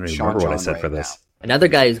Sean what I John said right for this. Another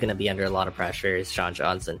guy who's going to be under a lot of pressure is Sean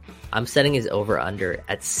Johnson. I'm setting his over-under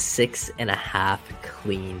at 6.5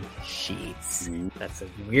 clean sheets. That's a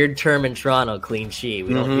weird term in Toronto, clean sheet.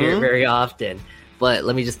 We don't hear it very often. But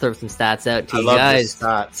let me just throw some stats out to you guys.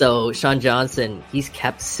 So Sean Johnson, he's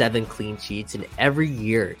kept 7 clean sheets in every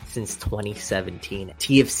year since 2017.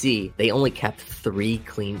 TFC, they only kept 3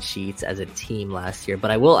 clean sheets as a team last year.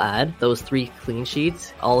 But I will add, those 3 clean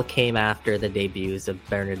sheets all came after the debuts of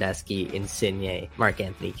Bernardeschi, Insigne,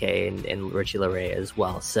 Marc-Anthony Kaye, and Richie Laryea as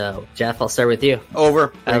well. So, Jeff, I'll start with you.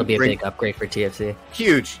 Over. That'll be a big upgrade for TFC.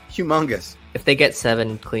 Huge. Humongous. If they get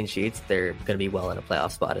 7 clean sheets, they're going to be well in a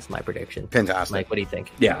playoff spot, is my prediction. Fantastic. Mike, what do you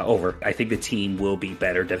think? Yeah, over. I think the team will be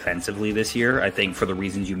better defensively this year. I think for the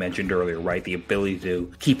reasons you mentioned earlier, right? The ability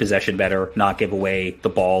to keep possession better, not give away the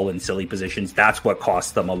ball in silly positions. That's what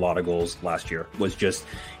cost them a lot of goals last year, was just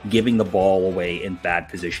giving the ball away in bad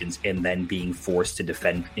positions and then being forced to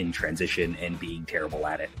defend in transition and being terrible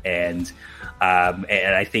at it. And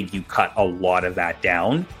I think you cut a lot of that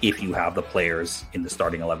down if you have the players in the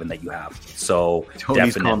starting 11 that you have. So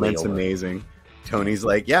Tony's definitely comment's over. Amazing. Tony's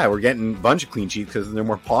like, yeah, we're getting a bunch of clean sheets because there are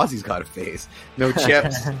more paws he's got to face. No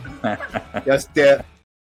chips. Just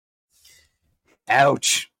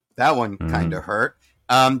ouch. That one kind of hurt.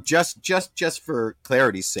 Just for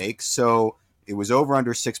clarity's sake, so it was over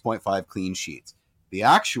under 6.5 clean sheets. The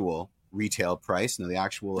actual retail price, the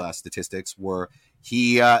actual statistics were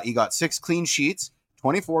he got 6 clean sheets,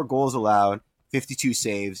 24 goals allowed, 52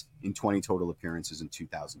 saves in 20 total appearances in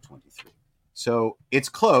 2023. So it's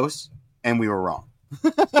close, and we were wrong.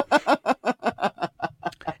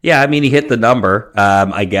 Yeah, I mean, he hit the number,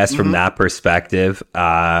 I guess, from Mhm. that perspective.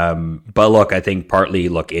 But look, I think partly,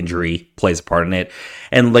 injury plays a part in it.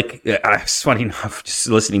 And it's funny enough, just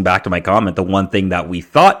listening back to my comment, the one thing that we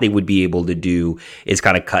thought they would be able to do is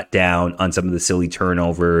kind of cut down on some of the silly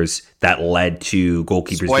turnovers that led to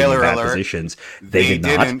goalkeepers being in Spoiler bad alert, positions. they did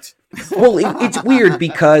not. didn't. Well, it's weird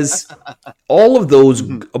because all of those,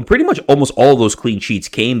 Mhm. pretty much almost all of those clean sheets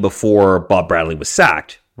came before Bob Bradley was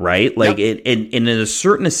sacked, right? Like, Yep. in a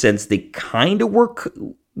certain sense, they kind of were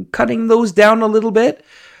cutting those down a little bit.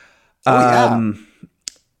 Oh yeah, Um,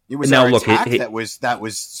 it was now our look, attack that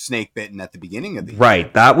was snake bitten at the beginning of the year.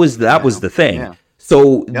 right. That was the thing. Yeah.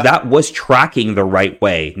 So Yep. that was tracking the right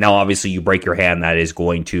way. Now, obviously, you break your hand, that is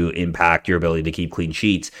going to impact your ability to keep clean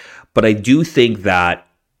sheets. But I do think that,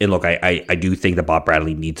 and look, I do think that Bob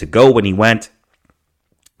Bradley needs to go when he went.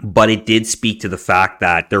 But it did speak to the fact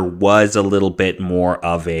that there was a little bit more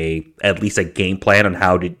of at least a game plan on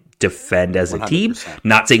how to defend as a team. 100%.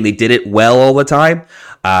 Not saying they did it well all the time,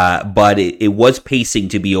 but it was pacing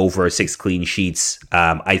to be over 6 clean sheets.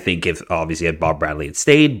 I think if Bob Bradley had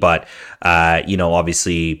stayed, but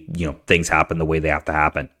obviously, things happen the way they have to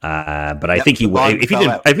happen. But I think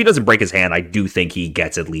if he doesn't break his hand, I do think he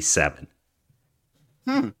gets at least 7.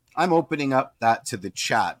 I'm opening up that to the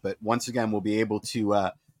chat, but once again, we'll be able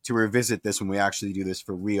to revisit this when we actually do this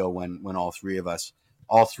for real. When all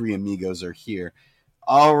three amigos are here.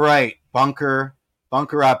 All right, bunker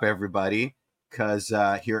up, everybody, because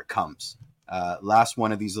here it comes. Last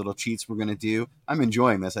one of these little cheats we're gonna do. I'm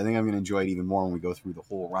enjoying this. I think I'm gonna enjoy it even more when we go through the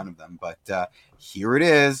whole run of them. But here it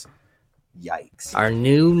is. Yikes! Our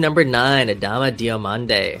new number 9, Adama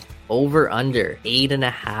Diomande, over under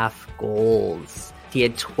 8.5 goals. He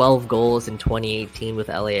had 12 goals in 2018 with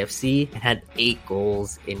LAFC and had 8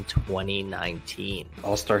 goals in 2019.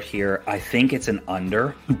 I'll start here. I think it's an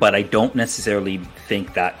under, but I don't necessarily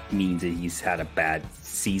think that means that he's had a bad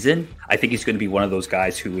season. I think he's going to be one of those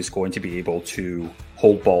guys who is going to be able to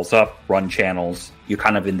hold balls up, run channels. You're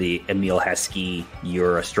kind of in the Emil Heskey,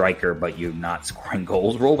 you're a striker, but you're not scoring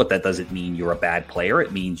goals role, but that doesn't mean you're a bad player.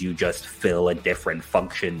 It means you just fill a different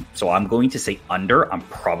function. So I'm going to say under. I'm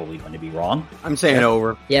probably going to be wrong. I'm saying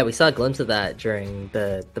over. Yeah, we saw a glimpse of that during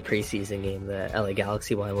the preseason game, the LA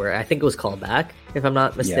Galaxy one, where I think it was called back, if I'm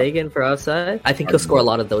not mistaken, for offside. I think he'll score a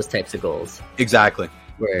lot of those types of goals, Exactly.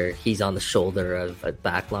 where he's on the shoulder of a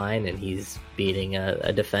back line and he's beating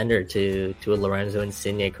a defender to a Lorenzo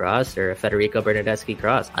Insigne cross or a Federico Bernardeschi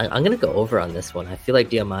cross. I'm going to go over on this one. I feel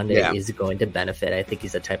like Diomande is going to benefit. I think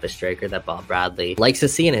he's the type of striker that Bob Bradley likes to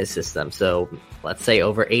see in his system. So let's say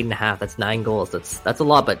over 8.5. That's 9 goals. That's a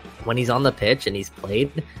lot. But when he's on the pitch and he's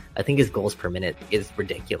played, I think his goals per minute is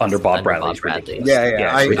ridiculous. Under Bob Bradley. Ridiculous.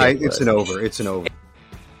 Yeah. It's It's an over. It's an over.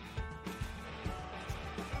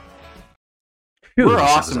 Phew, We're this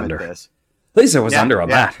awesome was at under. this. At least it was under on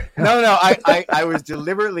that. No. I was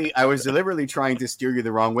deliberately trying to steer you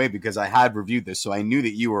the wrong way because I had reviewed this, so I knew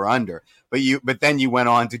that you were under. But then you went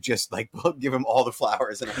on to just like give him all the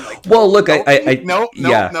flowers, and I'm like, well, look, no.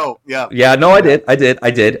 Yeah, no, I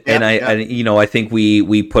did, and I think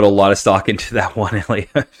we put a lot of stock into that one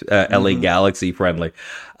LA Galaxy friendly.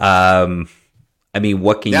 I mean,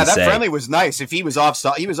 what can you say? Yeah, that friendly was nice. If he was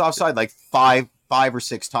offside like five or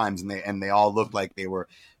six times, and they all looked like they were.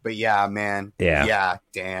 But yeah, man. Yeah.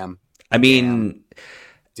 Damn. I mean,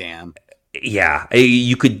 damn. Yeah,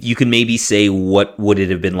 you could maybe say what would it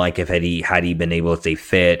have been like if had he been able to stay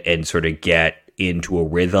fit and sort of get into a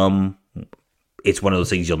rhythm. It's one of those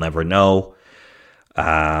things you'll never know.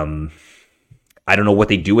 I don't know what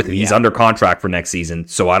they do with him. He's under contract for next season,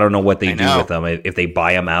 so I don't know what they do with him, if they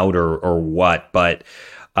buy him out or what. But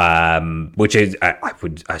which is I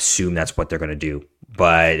would assume that's what they're going to do.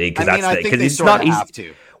 But because it's not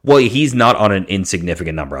easy. Well, he's not on an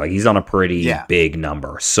insignificant number. Like, he's on a pretty big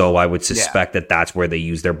number. So I would suspect that that's where they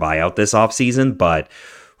use their buyout this offseason. But,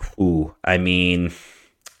 I mean...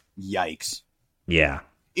 Yikes. Yeah.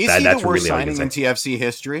 Is he the worst signing in TFC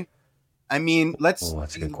history? I mean, that's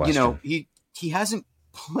a good question. He hasn't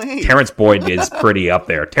played. Terrence Boyd is pretty up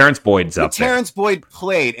there. Terrence Boyd's up there. Terrence Boyd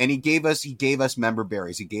played, and he gave us member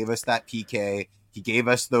berries. He gave us that PK. He gave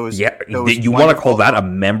us those... Yeah, you want to call that a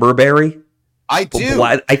member berry? I do.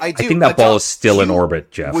 I think that ball is still in orbit,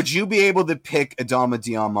 Jeff. Would you be able to pick Adama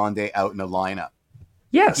Diomande out in a lineup?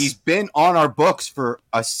 Yes. He's been on our books for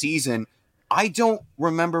a season. I don't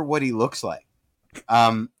remember what he looks like.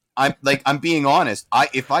 I'm being honest.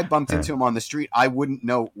 If I bumped into him on the street, I wouldn't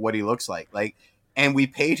know what he looks like. And we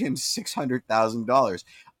paid him $600,000.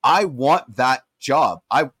 I want that job.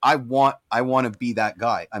 I want to be that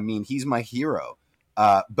guy. I mean, he's my hero.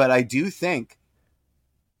 But I do think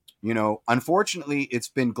Unfortunately, it's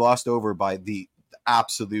been glossed over by the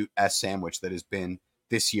absolute S sandwich that has been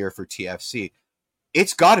this year for TFC.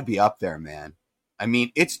 It's got to be up there, man. I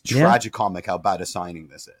mean, it's tragicomic how bad a signing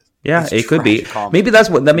this is. Yeah, it could be. Maybe that's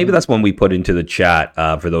when we put into the chat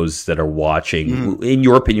for those that are watching. In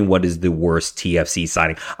your opinion, what is the worst TFC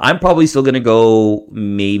signing? I'm probably still going to go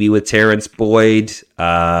maybe with Terrence Boyd.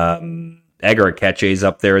 Edgar Akeche's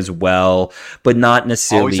up there as well, but not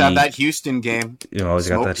necessarily. Always have that Houston game. Always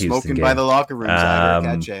got that Houston smoking game. by the locker rooms. Edgar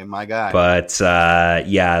Akeche, my guy. But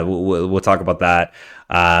we'll talk about that.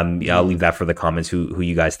 I'll leave that for the comments. Who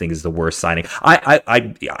you guys think is the worst signing?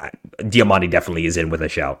 Diamante definitely is in with a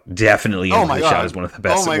shout. Definitely in with a shout is one of the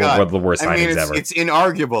best. One of the worst signings ever. It's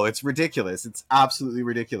inarguable. It's ridiculous. It's absolutely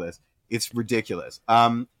ridiculous. It's ridiculous.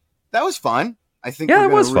 That was fun. I think we're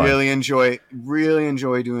going to really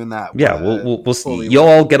enjoy doing that. Yeah, we'll see. You'll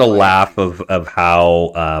all get a laugh of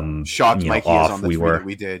how shocked Mikey off is on the we were. That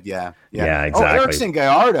we did. Yeah, exactly. Erickson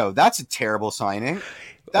Gallardo, that's a terrible signing.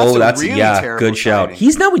 That's really terrible good shout. Signing.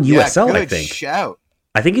 He's now in USL, I think. Shout.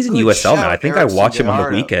 I think he's in USL now. I think Erickson I watched him Gallardo.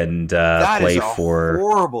 on the weekend play for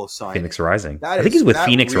horrible signing. Phoenix Rising. I think he's with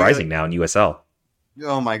Phoenix Rising now in USL.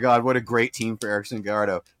 Oh my God, what a great team for Erickson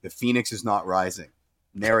Gallardo. The Phoenix is not rising.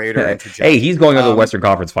 Narrator interject. Hey, he's going on the Western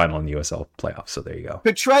Conference Final in the USL playoffs, so there you go.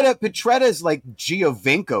 Petretta's like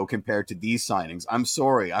Giovinco compared to these signings. I'm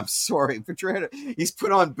sorry. Petretta, he's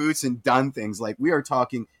put on boots and done things. Like we are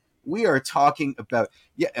talking about.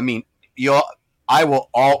 Yeah, I mean, I will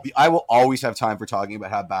always have time for talking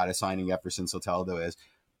about how bad a signing Jefferson Soteldo is.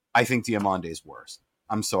 I think Diamante is worse.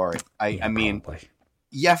 I'm sorry. I mean,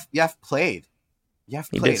 Jeff played. Yeah,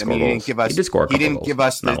 he did score goals. He didn't give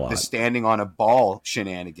us the standing on a ball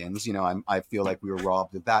shenanigans. I feel like we were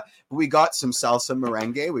robbed of that. But we got some salsa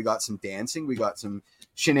merengue. We got some dancing. We got some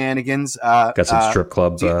shenanigans. Got some strip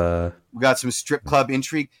club. We got some strip club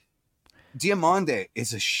intrigue. Diamante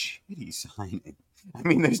is a shitty signing. I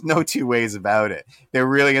mean, there's no two ways about it. There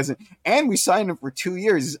really isn't. And we signed him for 2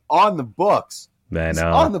 years. He's on the books. I know. He's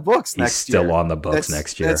on the books next year. He's still on the books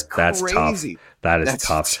next year. That's crazy. Tough. That's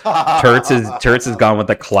tough. Turtz has gone with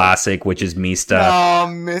the classic, which is Mista. No,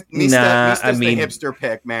 Mista's the hipster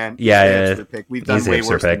pick, man. Yeah, hipster pick. We've done way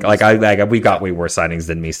worse. Pick. We've got way worse signings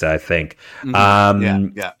than Mista, I think.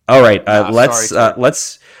 Mm-hmm. All right,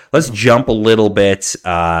 let's jump a little bit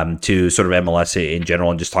to sort of MLS in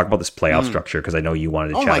general and just talk about this playoff structure, because I know you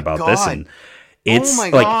wanted to chat about this. And it's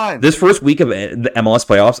this first week of the MLS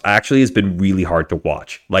playoffs actually has been really hard to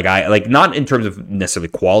watch. Not in terms of necessarily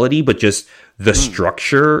quality, but just the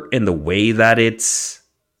structure and the way that it's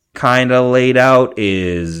kind of laid out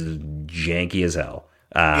is janky as hell.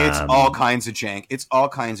 It's all kinds of jank.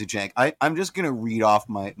 I'm just going to read off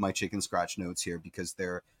my chicken scratch notes here because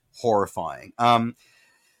they're horrifying.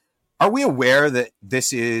 Are we aware that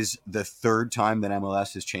this is the third time that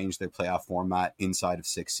MLS has changed their playoff format inside of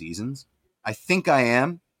 6 seasons? I think I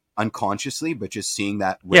am unconsciously, but just seeing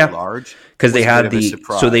that writ large, because they had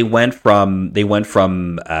they went from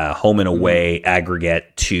home and away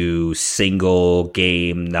aggregate to single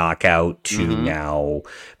game knockout to now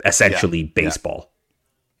essentially baseball.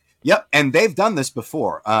 Yep, and they've done this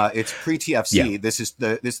before. It's pre-TFC.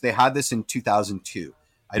 This they had this in 2002.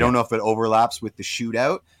 I don't know if it overlaps with the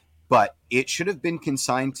shootout, but it should have been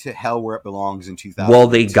consigned to hell where it belongs in 2000. Well,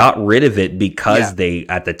 they got rid of it because they,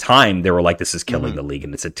 at the time, they were like, this is killing the league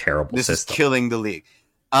and it's a terrible system. This is killing the league.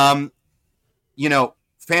 Fans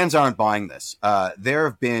aren't buying this. There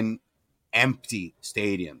have been empty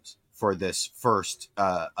stadiums for this first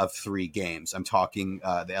of 3 games. I'm talking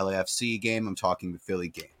the LAFC game. I'm talking the Philly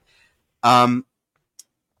game.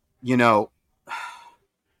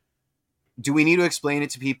 Do we need to explain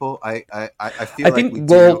it to people? I think we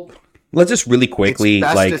do. Let's just really quickly.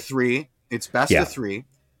 It's best of 3. It's best of 3.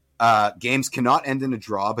 Games cannot end in a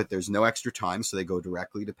draw, but there's no extra time, so they go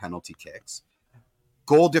directly to penalty kicks.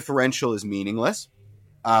 Goal differential is meaningless.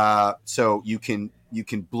 So you can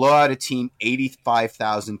blow out a team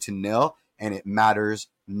 85,000 to 0, and it matters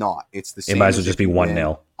not. It's the same. It might as well just be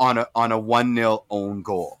 1-0 on a 1-0 own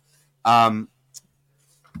goal.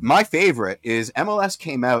 My favorite is MLS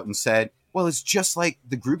came out and said, well, it's just like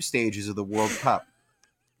the group stages of the World Cup.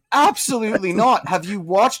 Absolutely not. Have you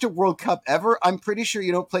watched a World Cup ever? I'm pretty sure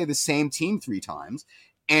you don't play the same team 3 times.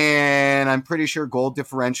 And I'm pretty sure goal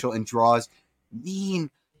differential and draws mean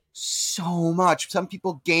so much. Some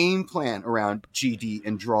people game plan around GD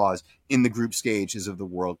and draws in the group stages of the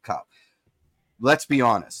World Cup. Let's be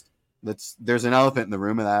honest. There's an elephant in the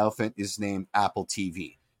room, and that elephant is named Apple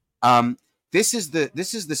TV. This is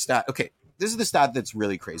the stat. Okay, this is the stat that's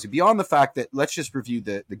really crazy. Beyond the fact that, let's just review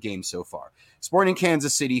the game so far. Sporting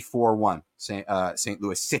Kansas City 4-1. St.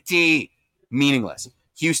 Louis City, meaningless.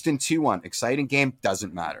 Houston 2-1. Exciting game,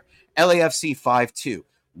 doesn't matter. LAFC 5-2.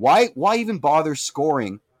 Why even bother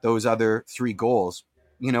scoring those other 3 goals?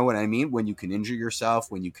 You know what I mean? When you can injure yourself,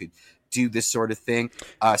 when you could do this sort of thing.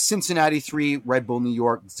 Cincinnati 3, Red Bull New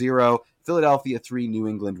York 0, Philadelphia 3, New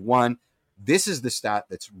England 1. This is the stat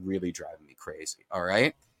that's really driving me crazy, all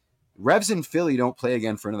right? Revs in Philly don't play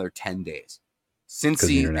again for another 10 days.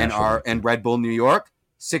 Cincy and Red Bull New York,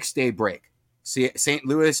 6-day break. St.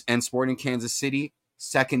 Louis and Sporting Kansas City,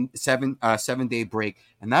 7-day break.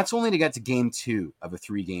 And that's only to get to game 2 of a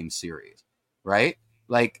 3-game series, right?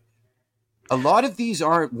 Like, a lot of these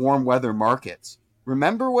aren't warm weather markets.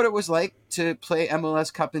 Remember what it was like to play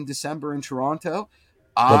MLS Cup in December in Toronto?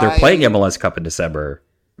 Well, they're playing MLS Cup in December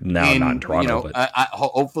now, not in Toronto. But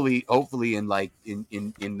hopefully in the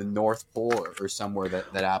North Pole or somewhere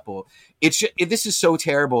that Apple. This is so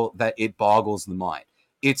terrible that it boggles the mind.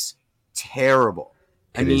 It's terrible.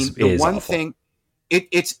 It's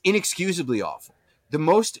inexcusably awful. The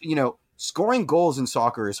most, scoring goals in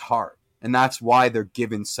soccer is hard, and that's why they're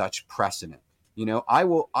given such precedent. I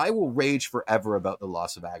will rage forever about the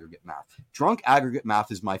loss of aggregate math. Drunk aggregate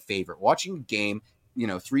math is my favorite. Watching a game,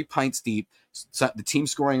 3 pints deep, the team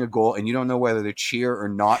scoring a goal, and you don't know whether to cheer or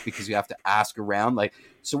not because you have to ask around. Like,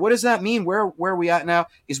 so what does that mean? Where are we at now?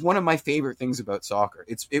 Is one of my favorite things about soccer.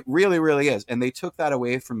 It really, really is. And they took that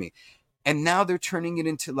away from me. And now they're turning it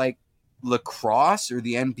into like lacrosse or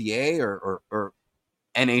the NBA or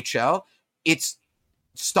NHL.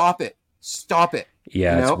 Stop it.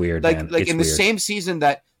 Yeah, it's weird, man. Like in the same season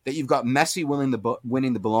that you've got Messi winning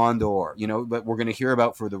the Ballon d'Or, but we're going to hear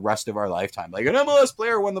about for the rest of our lifetime. Like, an MLS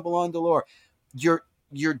player won the Ballon d'Or. You're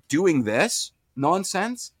doing this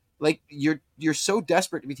nonsense. Like, you're so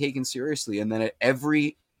desperate to be taken seriously, and then at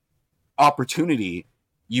every opportunity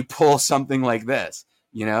you pull something like this.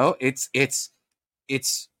 It's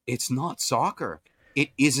not soccer. It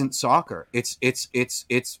isn't soccer. It's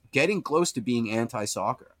getting close to being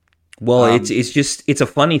anti-soccer. Well, it's a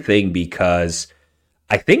funny thing because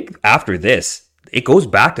I think after this, it goes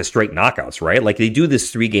back to straight knockouts, right? Like, they do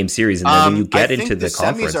this 3-game series, and then when you get into the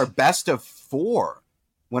conference, semis are best of 4.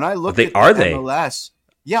 When I look at MLS,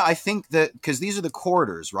 yeah, I think that because these are the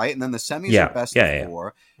quarters, right? And then the semis are best of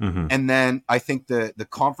 4, and then I think the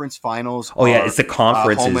conference finals. It's the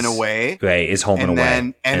conference home and away. Right, is home and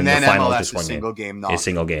away, and then the final MLS is single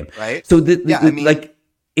game, right? So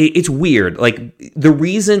it's weird. Like, the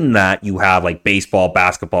reason that you have like baseball,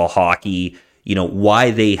 basketball, hockey,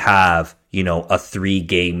 why they have, a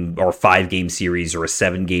 3-game or 5-game series or a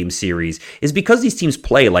 7-game series is because these teams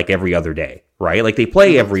play like every other day, right? Like, they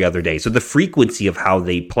play every other day. So the frequency of how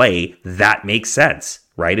they play, that makes sense,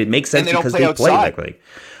 right? It makes sense because they play like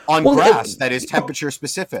on grass that is temperature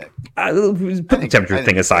specific. Put the temperature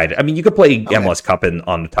thing aside. I mean, you could play MLS Cup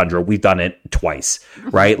on the tundra. We've done it twice,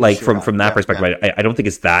 right? Like, from that perspective, I don't think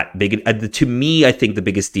it's that big. To me, I think the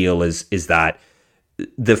biggest deal is that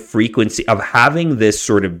the frequency of having this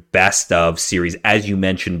sort of best of series, as you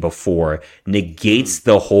mentioned before, negates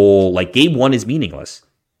the whole, like, game 1 is meaningless.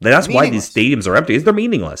 That's why these stadiums are empty. They're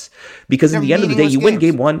meaningless. Because at the end of the day, you win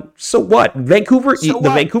game 1, so what? The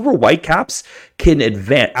Vancouver Whitecaps can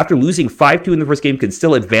advance. After losing 5-2 in the first game, can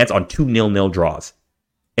still advance on 2 0-0 draws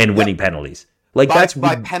and winning penalties. Like, that's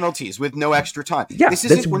by penalties with no extra time. Yeah,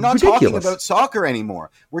 we're not talking about soccer anymore.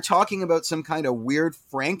 We're talking about some kind of weird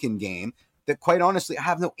Franken game that, quite honestly, I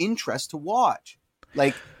have no interest to watch.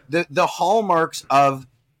 Like, the hallmarks of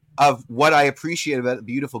what I appreciate about a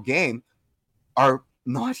beautiful game are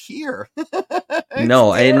not here.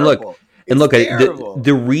 No, terrible. and look,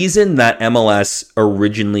 the reason that MLS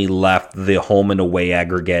originally left the home and away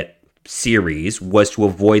aggregate series was to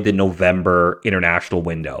avoid the November international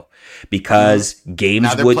window, because games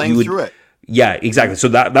now they're playing through it. Yeah, exactly. So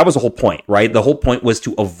that was the whole point, right? The whole point was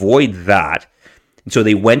to avoid that. So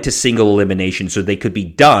they went to single elimination so they could be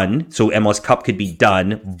done. So MLS Cup could be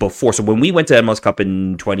done before. So when we went to MLS Cup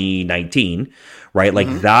in 2019, right, like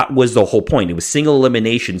that was the whole point. It was single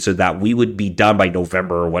elimination so that we would be done by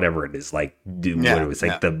November or whatever it is. Like,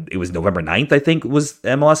 it was November 9th, I think, was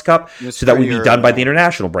MLS Cup. So that we'd be done by the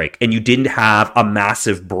international break. And you didn't have a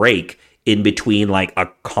massive break in between, like a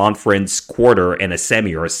conference quarter and a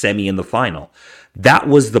semi, or a semi in the final. That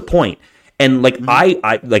was the point. And like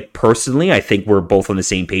I like personally, I think we're both on the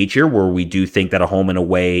same page here, where we do think that a home and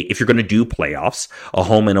away, if you're going to do playoffs, a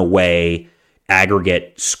home and away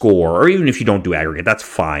aggregate score, or even if you don't do aggregate, that's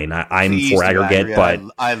fine. I'm Please for do aggregate, but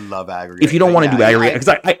I love aggregate. if you don't want to But do aggregate,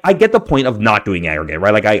 because I get the point of not doing aggregate,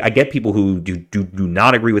 right? Like I get people who do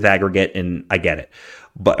not agree with aggregate, and I get it.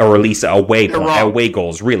 But or at least away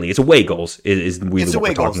goals. Really, it's away goals is really it's what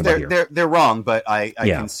we're talking about here. They're wrong, but I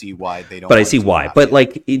can see why they don't. But I see why. But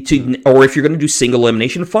like or if you're going to do single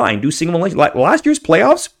elimination, fine, do single elimination. Like last year's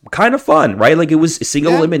playoffs, kind of fun, right? Like it was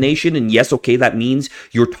single elimination, and yes, okay, that means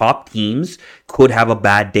your top teams could have a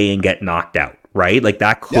bad day and get knocked out. Right? Like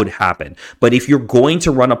that could happen. But if you're going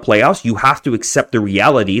to run a playoffs, you have to accept the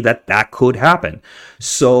reality that could happen.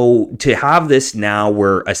 So to have this now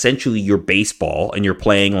where essentially you're baseball and you're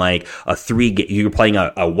playing like you're playing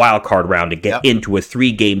a wild card round to get into a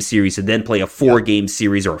 3-game series and then play a 4-game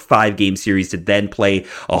series or a 5-game series to then play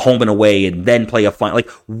a home and away and then play a final. Like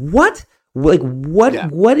what? Like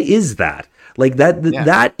what is that? Like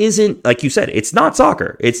that isn't, like you said, it's not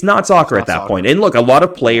soccer. It's not soccer at that point. And look, a lot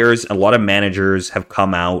of players, a lot of managers have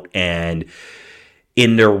come out and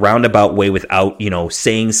in their roundabout way without,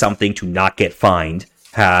 saying something to not get fined,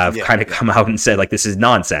 have kind of come out and said, like, this is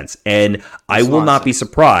nonsense. And I will not be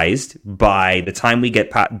surprised by the time we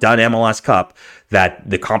get done MLS Cup that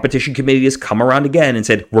the competition committee has come around again and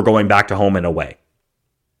said, we're going back to home and away.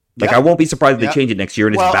 Like I won't be surprised if they change it next year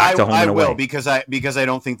and it's back to home and away. I will because I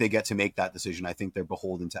don't think they get to make that decision. I think they're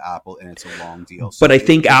beholden to Apple and it's a long deal. So but I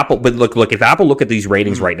think Apple. But look. If Apple look at these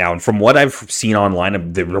ratings right now, and from what I've seen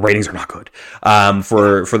online, the ratings are not good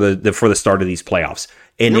for the start of these playoffs.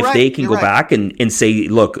 And if they can go back and say,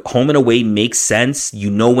 look, home and away makes sense.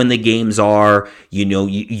 You know when the games are.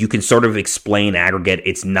 You can sort of explain aggregate.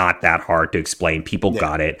 It's not that hard to explain. People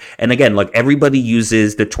got it. And again, look, everybody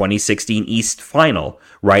uses the 2016 East Final,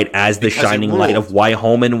 right, as the shining light of why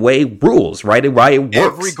home and away rules, right? Why it works.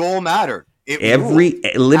 Every goal mattered.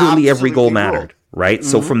 Literally every goal mattered, right? Mm-hmm.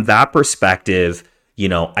 So from that perspective,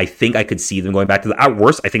 I think I could see them going back to at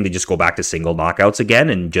worst, I think they just go back to single knockouts again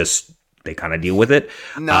and just they kind of deal with it.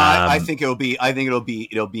 No, I think it'll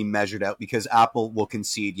be measured out because Apple will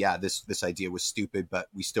concede, this idea was stupid, but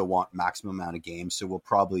we still want maximum amount of games, so we'll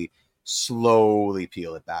probably slowly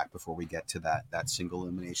peel it back before we get to that single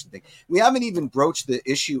elimination thing. We haven't even broached the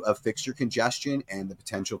issue of fixture congestion and the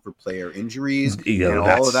potential for player injuries and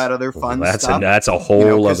all of that other fun stuff. That's a whole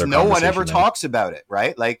other conversation. No one ever talks about it,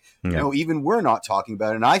 right? Like, even we're not talking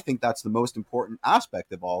about it. And I think that's the most important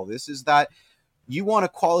aspect of all of this is that you want a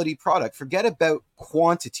quality product. Forget about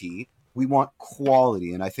quantity. We want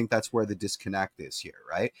quality. And I think that's where the disconnect is here,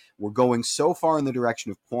 right? We're going so far in the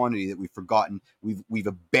direction of quantity that we've forgotten, we've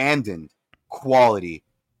abandoned quality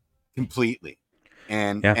completely.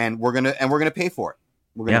 And we're gonna pay for it.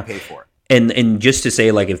 We're gonna pay for it. And just to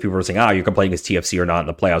say, like, if people are saying, you're complaining is TFC or not in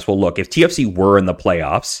the playoffs. Well, look, if TFC were in the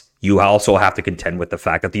playoffs, you also have to contend with the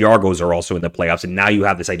fact that the Argos are also in the playoffs. And now you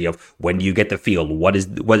have this idea of when do you get the field? What is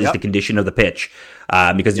the condition of the pitch?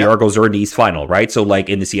 Because the Argos are in the East Final, right? So like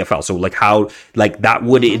in the CFL. So like how, like that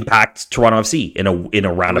would impact Toronto FC in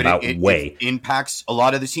a roundabout way. It impacts a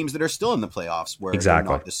lot of the teams that are still in the playoffs where they're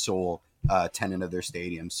not the sole tenant of their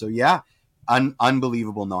stadium. So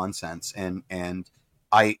unbelievable nonsense. And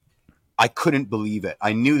I couldn't believe it.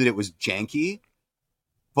 I knew that it was janky,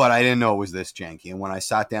 but I didn't know it was this janky. And when I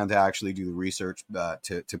sat down to actually do the research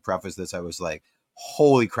to preface this, I was like,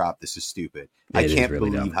 holy crap, this is stupid. I can't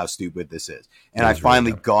believe how stupid this is. And I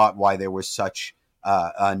finally got why there was such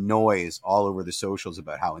noise all over the socials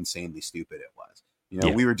about how insanely stupid it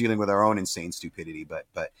was. We were dealing with our own insane stupidity, but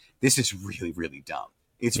this is really, really dumb.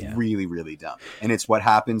 It's really, really dumb. And it's what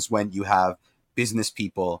happens when you have business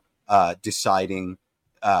people deciding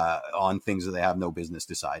on things that they have no business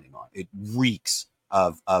deciding on. It reeks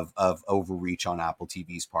of overreach on Apple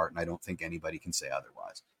TV's part, and I don't think anybody can say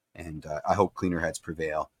otherwise. And I hope cleaner heads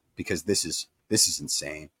prevail because this is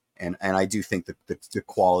insane. And I do think that the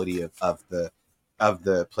quality of the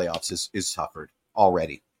playoffs is suffered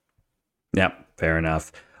already. Yeah, fair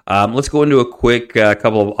enough. Let's go into a quick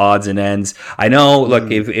couple of odds and ends. I know,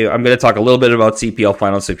 look, if I'm going to talk a little bit about CPL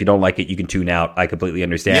finals, so if you don't like it, you can tune out. I completely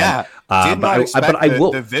understand. Yeah, but I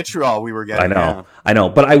will. The vitriol we were getting. I know,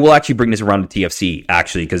 but I will actually bring this around to TFC,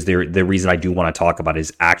 actually, because the reason I do want to talk about it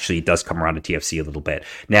is actually it does come around to TFC a little bit.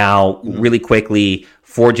 Now, really quickly,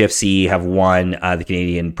 Forge FC have won the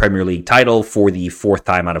Canadian Premier League title for the fourth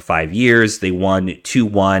time out of 5 years. They won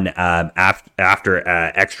 2-1 after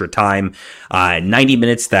extra time, 90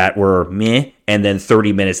 minutes that were meh, and then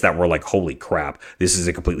 30 minutes that were like, holy crap, this is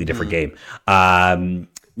a completely different game. I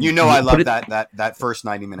loved that first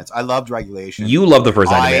 90 minutes. I loved regulation. You loved the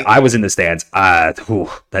first 90 minutes. I was in the stands. That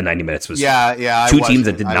 90 minutes was two teams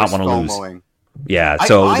that did not want to lose. Yeah,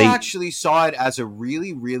 so I they actually saw it as a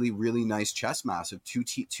really, really, really nice chess match of two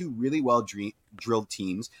really well drilled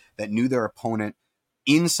teams that knew their opponent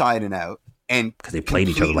inside and out, and because they played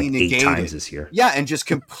each other like 8 times this year. Yeah, and just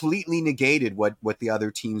completely negated what the other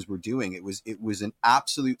teams were doing. It was an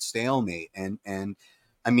absolute stalemate, and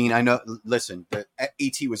I mean, I know. Listen, the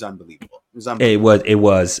ET was unbelievable. It was unbelievable.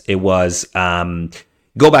 It was.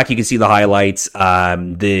 Go back, you can see the highlights.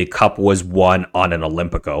 The cup was won on an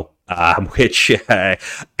Olympico, which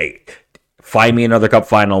find me another cup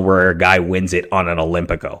final where a guy wins it on an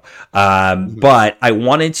Olympico. But I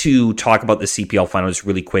wanted to talk about the CPL finals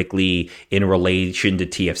really quickly in relation to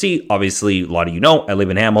TFC. Obviously, a lot of you know, I live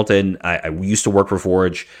in Hamilton. I used to work for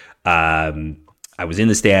Forge. I was in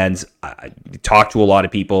the stands. I talked to a lot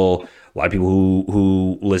of people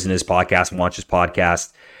who listen to this podcast and watch this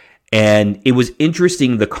podcast. And it was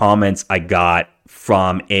interesting, the comments I got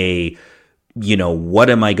from what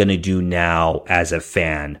am I going to do now as a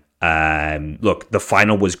fan? Look, the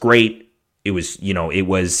final was great. It was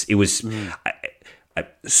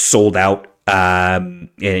sold out. And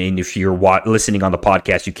if you're listening on the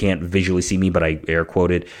podcast, you can't visually see me, but I air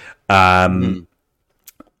quoted. But,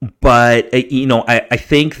 I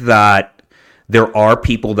think that there are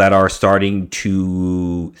people that are starting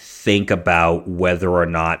to think about whether or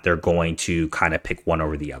not they're going to kind of pick one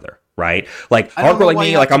over the other, right? Like hardcore like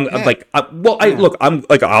me, like I'm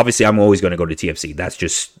obviously I'm always going to go to TFC. That's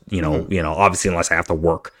just, obviously unless I have to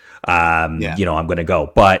work, I'm going to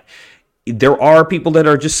go. But there are people that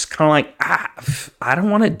are just kind of like, I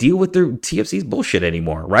don't want to deal with their TFC's bullshit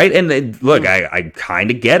anymore, right? And look, I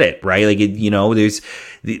kind of get it, right? Like,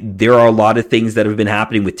 there are a lot of things that have been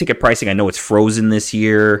happening with ticket pricing. I know it's frozen this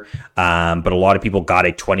year, but a lot of people got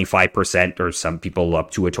a 25% or some people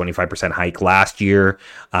up to a 25% hike last year,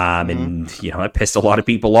 and it pissed a lot of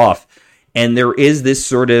people off. And there is this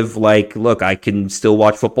sort of like, look, I can still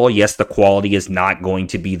watch football. Yes, the quality is not going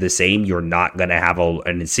to be the same. You're not going to have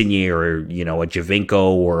an Insigne or, a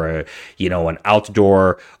Javinko or an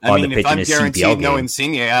outdoor on the pitch in a CPL game. No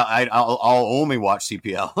Insigne, I'll only watch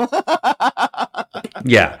CPL.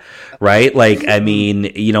 Yeah, right. Like, I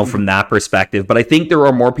mean, from that perspective, but I think there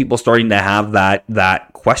are more people starting to have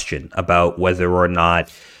that question about whether or not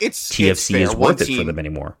TFC is worth it for them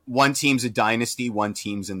anymore. One team's a dynasty, one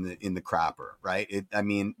team's in the crapper, right?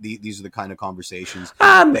 These are the kind of conversations.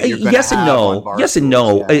 Yes and no. Yes and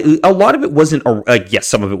no. Yeah. A lot of it wasn't. Yes,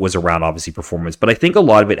 some of it was around obviously performance, but I think a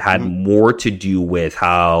lot of it had more to do with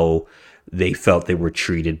how they felt they were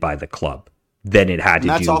treated by the club than it had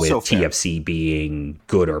to do with TFC being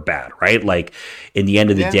good or bad, right? Like, in the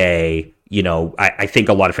end of the day, I think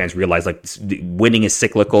a lot of fans realize, like, winning is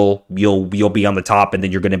cyclical. You'll be on the top, and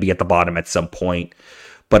then you're going to be at the bottom at some point.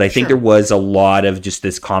 But I think there was a lot of just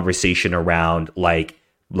this conversation around, like,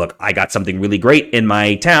 look, I got something really great in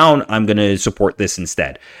my town. I'm going to support this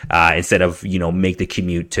instead of, make the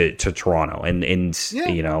commute to Toronto. And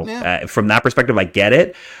from that perspective, I get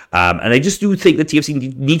it. And I just do think the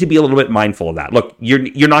TFC need to be a little bit mindful of that. Look,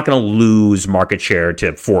 you're not going to lose market share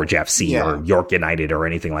to Forge FC or York United or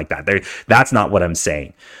anything like that. That's not what I'm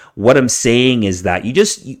saying. What I'm saying is that you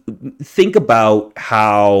just think about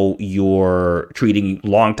how you're treating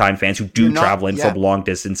longtime fans who do travel in from long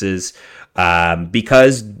distances,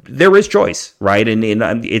 because there is choice, right? And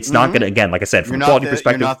it's not going to, again, like I said, from a quality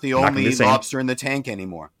perspective, you're not the only lobster in the tank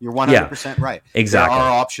anymore. You're 100% right. Exactly. There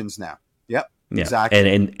are options now. Yep. Yeah.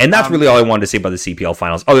 Exactly. And that's really all I wanted to say about the CPL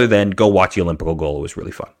finals, other than go watch the Olympico goal. It was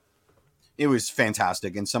really fun. It was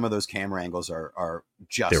fantastic, and some of those camera angles are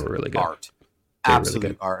just they were really good. Art. Absolute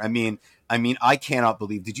really art. I mean, I cannot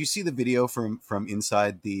believe. Did you see the video from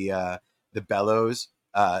inside the Bellows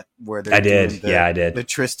where they're I did. I did. The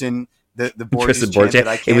Tristan the Tristan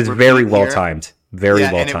Borges. It was very well timed. Very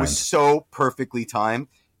well timed. And it was so perfectly timed.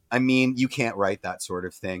 I mean, you can't write that sort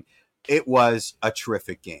of thing. It was a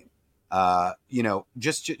terrific game.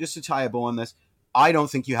 Just to tie a bow on this, I don't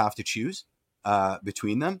think you have to choose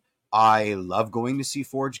between them. I love going to see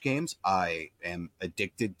Forge games. I am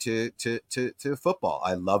addicted to football.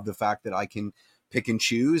 I love the fact that I can pick and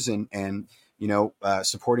choose, and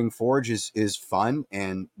supporting Forge is fun.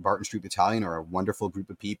 And Barton Street Battalion are a wonderful group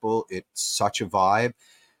of people. It's such a vibe.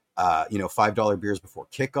 $5 beers before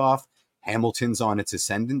kickoff. Hamilton's on its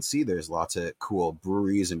ascendancy. There's lots of cool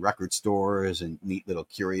breweries and record stores and neat little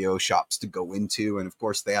curio shops to go into. And of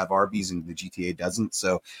course they have Arby's and the GTA doesn't.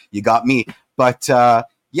 So you got me. But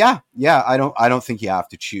yeah. I don't think you have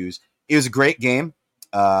to choose. It was a great game.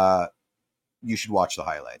 You should watch the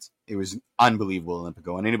highlights. It was unbelievable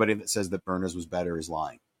Olympico. And anybody that says that Burners was better is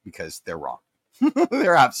lying, because they're wrong.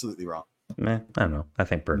 They're absolutely wrong. I don't know. I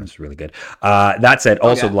think Burnham's really good. That said,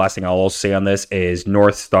 also the last thing I'll also say on this is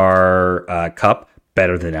North Star Cup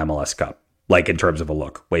better than MLS Cup, like in terms of a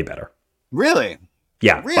look, way better. Really?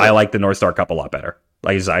 Yeah, Really? I like the North Star Cup a lot better.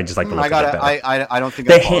 I just like the look of it better. I don't think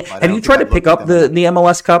have you tried to pick up the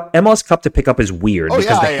MLS Cup? MLS Cup to pick up is weird because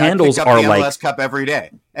the handles I pick up are the like MLS Cup every day.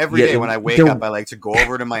 Every day when I wake up, I like to go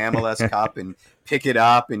over to my MLS Cup and pick it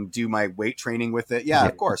up and do my weight training with it. Yeah,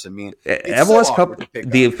 of course. I mean, MLS Cup,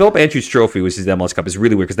 the Philip Andrews Trophy, which is the MLS Cup, is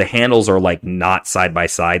really weird because the handles are like not side by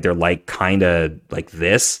side. They're like kind of like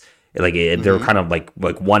this. Like they're kind of like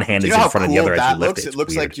one hand is in front of the other as you lift it. It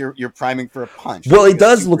looks like you're priming for a punch. Well, it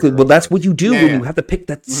does look. Well, that's what you do when you have to pick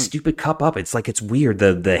that stupid cup up. It's like it's weird.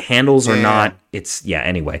 The handles are not. It's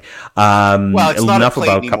anyway. Well, it's not enough a plate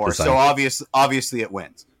about anymore, cup design. So obviously it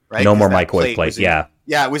wins. Right? No more microwave plate.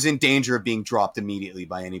 Yeah, it was in danger of being dropped immediately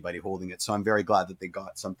by anybody holding it. So I'm very glad that they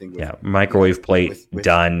got something. Microwave plate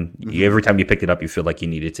done. Every time you picked it up, you feel like you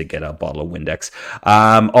needed to get a bottle of Windex.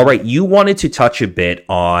 All right, you wanted to touch a bit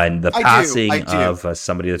on the passing of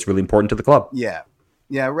somebody that's really important to the club. Yeah.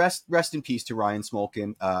 Rest in peace to Ryan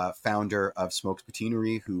Smolkin, founder of Smokes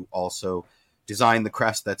Patinery, who also designed the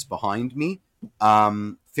crest that's behind me.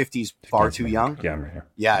 50's far too young. Yeah, I'm right here.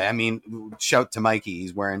 Yeah, I mean, shout to Mikey.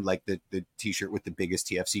 He's wearing like the t-shirt with the biggest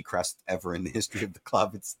TFC crest ever in the history of the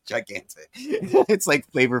club. It's gigantic. It's like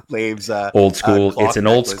Flavor Flav's old school. It's an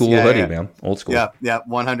old school hoodie, man. Old school. Yeah,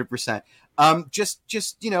 100%. Just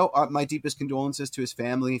my deepest condolences to his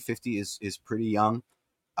family. 50 is pretty young.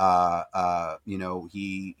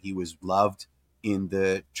 He was loved in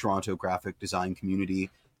the Toronto graphic design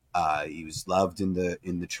community. He was loved in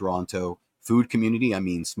the Toronto food community. I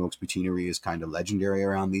mean, Smokes Patinery is kind of legendary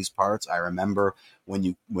around these parts. I remember when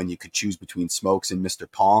you could choose between Smokes and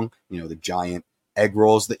Mr. Pong, the giant egg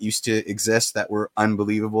rolls that used to exist that were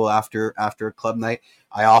unbelievable after a club night.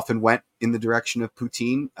 I often went in the direction of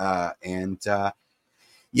poutine, that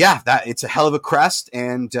it's a hell of a crest,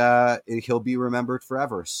 and he'll be remembered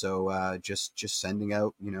forever. So just sending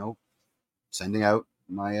out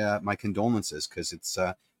my condolences, because it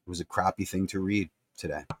was a crappy thing to read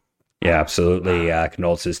today. Yeah, absolutely.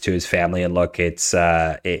 Condolences to his family. And look, there's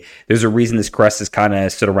a reason this crest has kind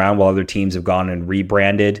of stood around while other teams have gone and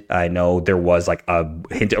rebranded. I know there was like a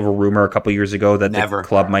hint of a rumor a couple years ago that the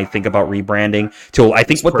club might think about rebranding to, I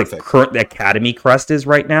think, the current Academy crest is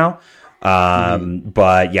right now.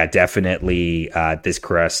 But yeah, definitely this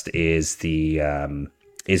crest is the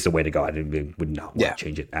way to go. I would not want to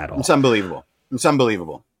change it at all. It's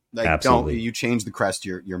unbelievable. Like, absolutely. Don't you change the crest,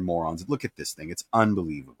 you're morons. Look at this thing. It's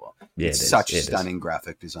unbelievable. Yeah, it's such stunning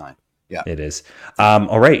graphic design. Yeah. It is.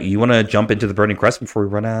 All right. You want to jump into the burning crest before we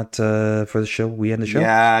run out for the show? We end the show?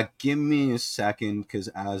 Yeah. Give me a second, because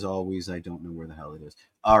as always, I don't know where the hell it is.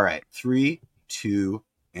 All right. 3, 2,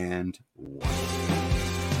 and 1.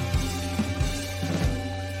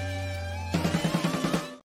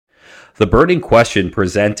 The Burning Question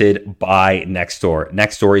presented by Nextdoor.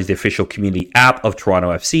 Nextdoor is the official community app of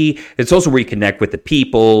Toronto FC. It's also where you connect with the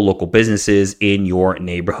people, local businesses in your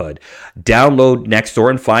neighborhood. Download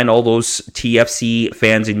Nextdoor and find all those TFC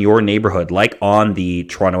fans in your neighborhood, like on the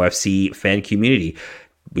Toronto FC fan community.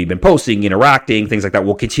 We've been posting, interacting, things like that.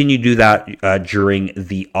 We'll continue to do that during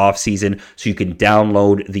the off season, so you can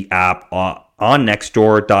download the app on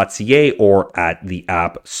nextdoor.ca or at the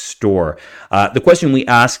App Store. The question we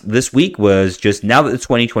asked this week was just, now that the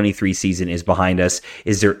 2023 season is behind us,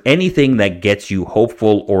 is there anything that gets you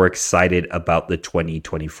hopeful or excited about the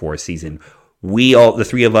 2024 season? The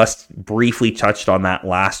three of us, briefly touched on that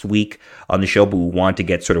last week on the show, but we want to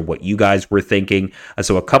get sort of what you guys were thinking.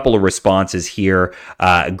 So a couple of responses here.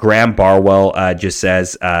 Graham Barwell just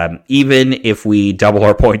says, even if we double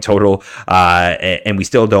our point total and we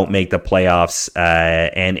still don't make the playoffs,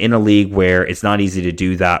 and in a league where it's not easy to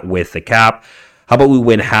do that with the cap, how about we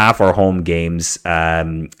win half our home games?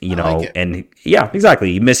 And yeah,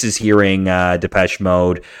 exactly. He misses hearing Depeche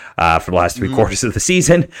Mode for the last 3 quarters of the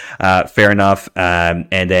season. Fair enough.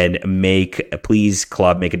 And then please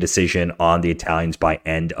club make a decision on the Italians by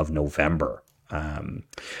end of November.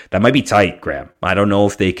 That might be tight, Graham. I don't know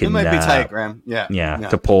if they can. It might be tight, Graham. Yeah,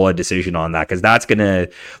 to pull a decision on that, because that's gonna.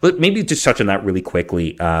 Maybe just touch on that really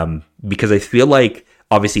quickly, because I feel like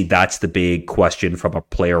obviously that's the big question from a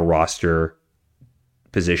player roster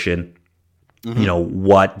position.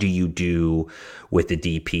 What do you do with the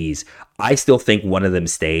DPs? I still think one of them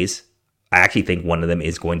stays. I actually think one of them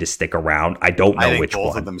is going to stick around. I don't know which one.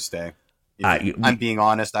 Both of them stay. I'm being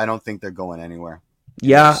honest. I don't think they're going anywhere.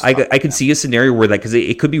 Yeah, I could see a scenario where because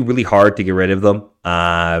it could be really hard to get rid of them.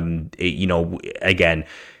 Again,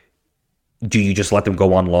 do you just let them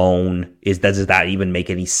go on loan? Does that even make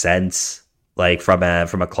any sense? like from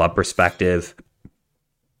a club perspective.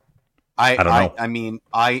 I don't know. I mean,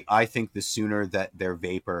 I think the sooner that their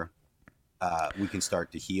vapor, we can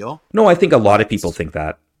start to heal. No, I think a lot of people think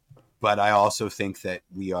that. But I also think that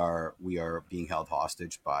we are being held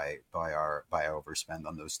hostage by our overspend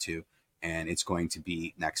on those two, and it's going to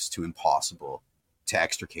be next to impossible to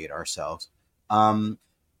extricate ourselves.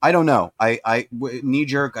 I don't know. Knee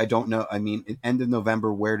jerk. I don't know. I mean, end of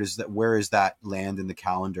November. Where is that land in the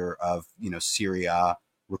calendar of Serie A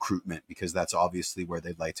recruitment? Because that's obviously where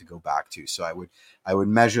they'd like to go back to. So I would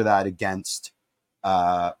measure that against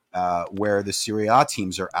where the Serie A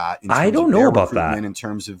teams are at. I don't know about that in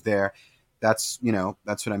terms of their. That's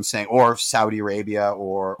what I'm saying. Or Saudi Arabia,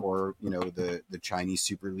 or the Chinese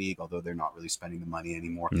Super League, although they're not really spending the money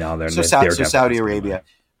anymore. No, they're so Saudi Arabia.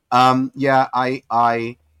 Yeah,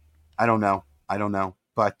 I don't know,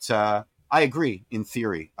 but I agree in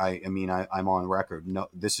theory. I'm on record. No,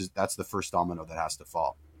 that's the first domino that has to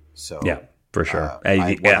fall. So yeah, for sure.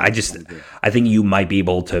 I think you might be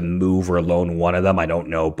able to move or loan one of them. I don't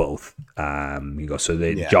know both.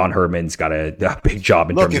 John Herman's got a big job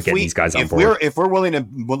in terms of getting these guys on board. If we're willing to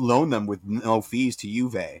loan them with no fees to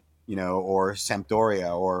Juve, or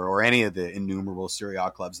Sampdoria, or any of the innumerable Serie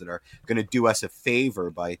A clubs that are going to do us a favor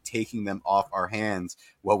by taking them off our hands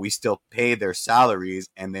while we still pay their salaries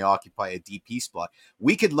and they occupy a DP spot,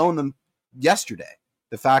 we could loan them yesterday.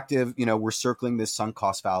 The fact of, we're circling this sunk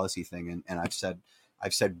cost fallacy thing. And I've said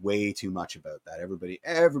way too much about that. Everybody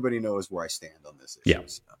knows where I stand on this issue. Yeah.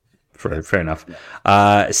 So. Fair enough.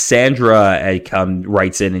 Yeah. Sandra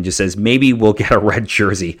writes in and just says, maybe we'll get a red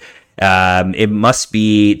jersey. It must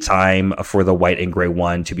be time for the white and gray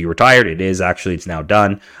one to be retired. It is actually, it's now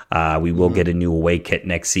done. We will get a new away kit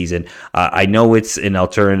next season. I know it's an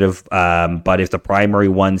alternative, but if the primary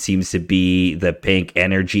one seems to be the pink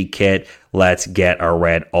energy kit, let's get a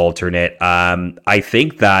red alternate. I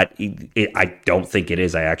think that I don't think it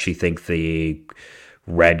is. I actually think the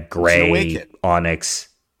red gray Onyx,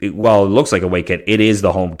 it looks like a away kit. It is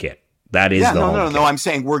the home kit. That is home kit. I'm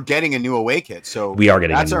saying we're getting a new away kit. So we are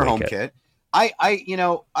getting that's our home kit.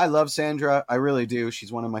 I love Sandra. I really do.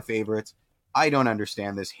 She's one of my favorites. I don't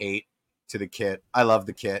understand this hate to the kit. I love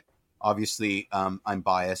the kit. Obviously, I'm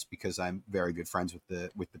biased because I'm very good friends with the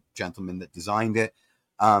gentleman that designed it.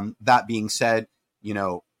 That being said,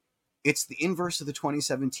 it's the inverse of the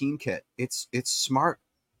 2017 kit. It's smart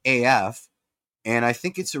AF, and I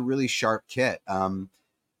think it's a really sharp kit.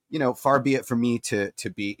 Far be it for me to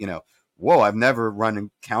be, whoa, I've never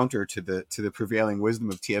run counter to the prevailing wisdom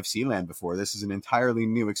of TFC land before. This is an entirely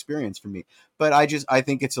new experience for me. But I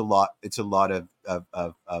think it's a lot of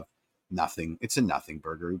nothing. It's a nothing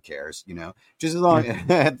burger. Who cares? Just as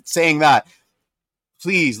long saying that,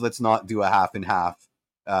 please let's not do a half and half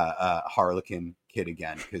Harlequin kit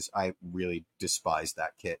again, because I really despise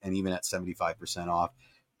that kit. And even at 75% off,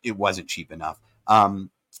 it wasn't cheap enough.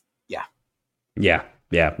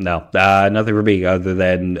 Yeah, no, nothing for me other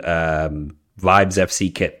than Vibes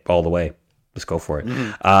FC kit all the way. Let's go for it.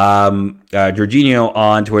 Jorginho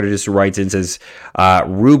on Twitter just writes in and says,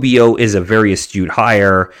 Rubio is a very astute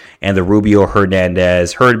hire, and the Rubio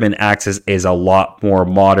Hernandez Herdman axis is a lot more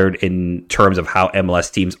modern in terms of how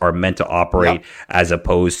MLS teams are meant to operate, as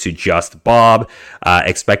opposed to just Bob.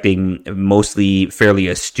 Expecting mostly fairly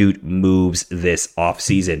astute moves this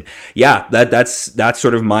offseason. Yeah, that's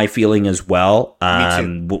sort of my feeling as well.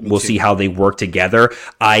 We'll see how they work together.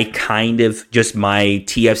 I kind of just my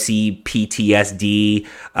TFC PTSD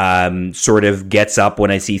sort of gets up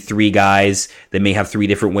when I see three guys that may have three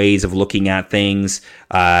different ways of looking at things,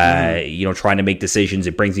 trying to make decisions.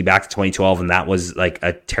 It brings me back to 2012, and that was like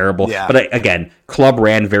a terrible, but again, club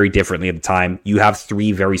ran very differently at the time. You have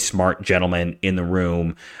three very smart gentlemen in the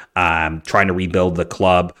room trying to rebuild the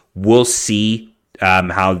club. We'll see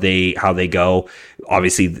how they go.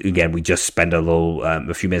 Obviously, again, we just spent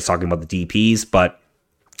a few minutes talking about the DPs, but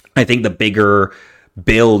I think the bigger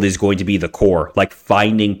build is going to be the core, like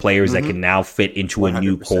finding players that can now fit into 100%. A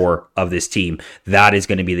new core of this team. That is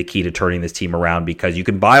going to be the key to turning this team around, because you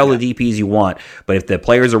can buy all the DPs you want, but if the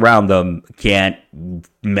players around them can't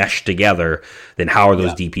mesh together, then how are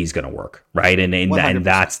those DPs going to work, right? And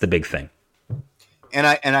that's the big thing. And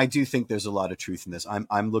I do think there's a lot of truth in this.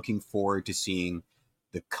 I'm looking forward to seeing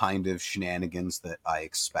the kind of shenanigans that I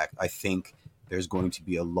expect. I think there's going to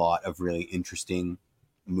be a lot of really interesting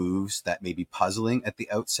moves that may be puzzling at the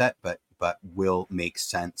outset, but will make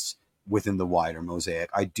sense within the wider mosaic.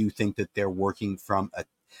 I do think that they're working from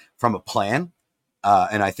a plan,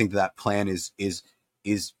 and I think that plan is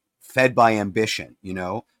fed by ambition.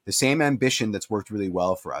 The same ambition that's worked really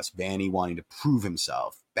well for us. Vanny wanting to prove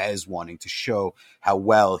himself Bez wanting to show how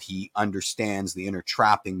well he understands the inner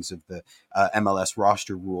trappings of the MLS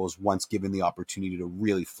roster rules once given the opportunity to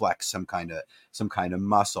really flex some kind of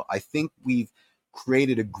muscle. I think we've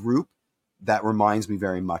created a group that reminds me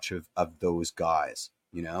very much of those guys.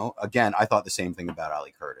 You know, again, I thought the same thing about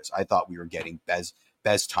Ali Curtis. I thought we were getting Bez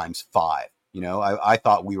times 5. You know, I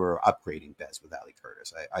thought we were upgrading Bez with Ali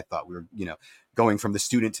Curtis. I thought we were, you know, going from the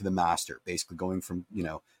student to the master, basically going from, you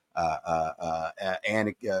know,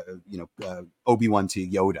 Obi-Wan to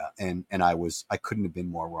Yoda. And I couldn't have been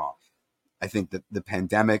more wrong. I think that the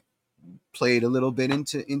pandemic played a little bit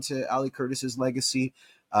into Ali Curtis's legacy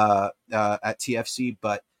at TFC,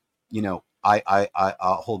 but, you know,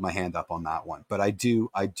 I'll hold my hand up on that one. But I do.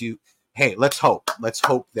 Hey, let's hope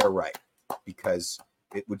they're right, because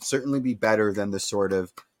it would certainly be better than the sort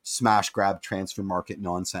of smash grab transfer market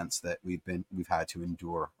nonsense that we've had to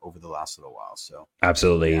endure over the last little while. So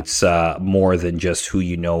absolutely, yeah. It's more than just who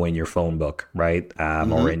you know in your phone book, right?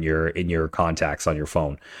 Or in your contacts on your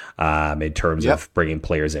phone, in terms of bringing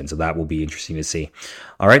players in. So that will be interesting to see.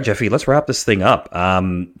 All right, Jeffy, let's wrap this thing up.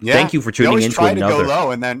 Thank you for tuning in to another. To go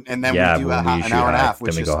low and then we do an hour and a half,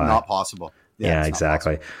 which is not possible. Yeah,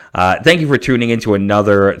 exactly. Thank you for tuning into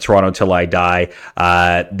another Toronto Till I Die.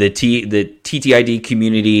 The TTID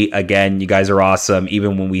community, again, you guys are awesome.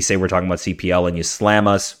 Even when we say we're talking about CPL and you slam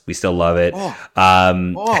us, we still love it.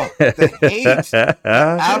 The hate,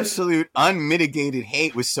 absolute unmitigated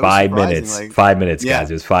hate was so 5 minutes. Like, 5 minutes,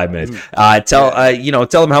 guys. It was 5 minutes.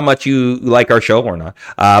 Tell them how much you like our show or not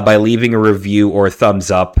by leaving a review or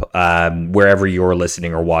thumbs up wherever you're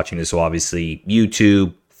listening or watching this. So obviously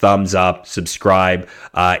YouTube. Thumbs up, subscribe.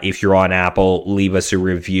 If you're on Apple, leave us a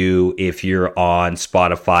review. If you're on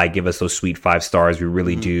Spotify, give us those sweet 5 stars. We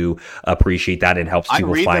really do appreciate that. It helps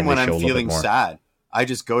people find the show a little bit more. I read them when I'm feeling sad. I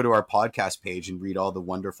just go to our podcast page and read all the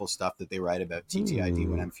wonderful stuff that they write about TTID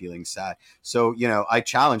when I'm feeling sad. So, you know, I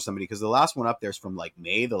challenge somebody, because the last one up there is from like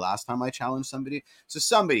May, the last time I challenged somebody. So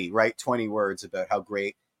somebody write 20 words about how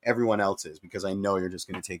great everyone else is, because I know you're just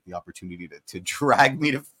going to take the opportunity to drag me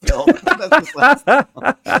to filth.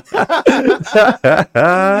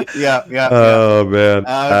 Yeah. Oh man.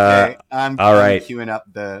 Okay. I'm right. queuing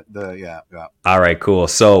up the. All right, cool.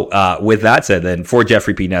 So with that said, then for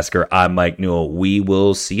Jeffrey P. Nesker, I'm Mike Newell. We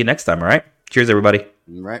will see you next time. All right. Cheers, everybody.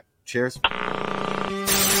 All right. Cheers. And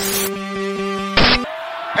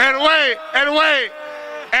wait,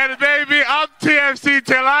 and baby, I'm TFC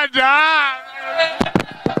till I die.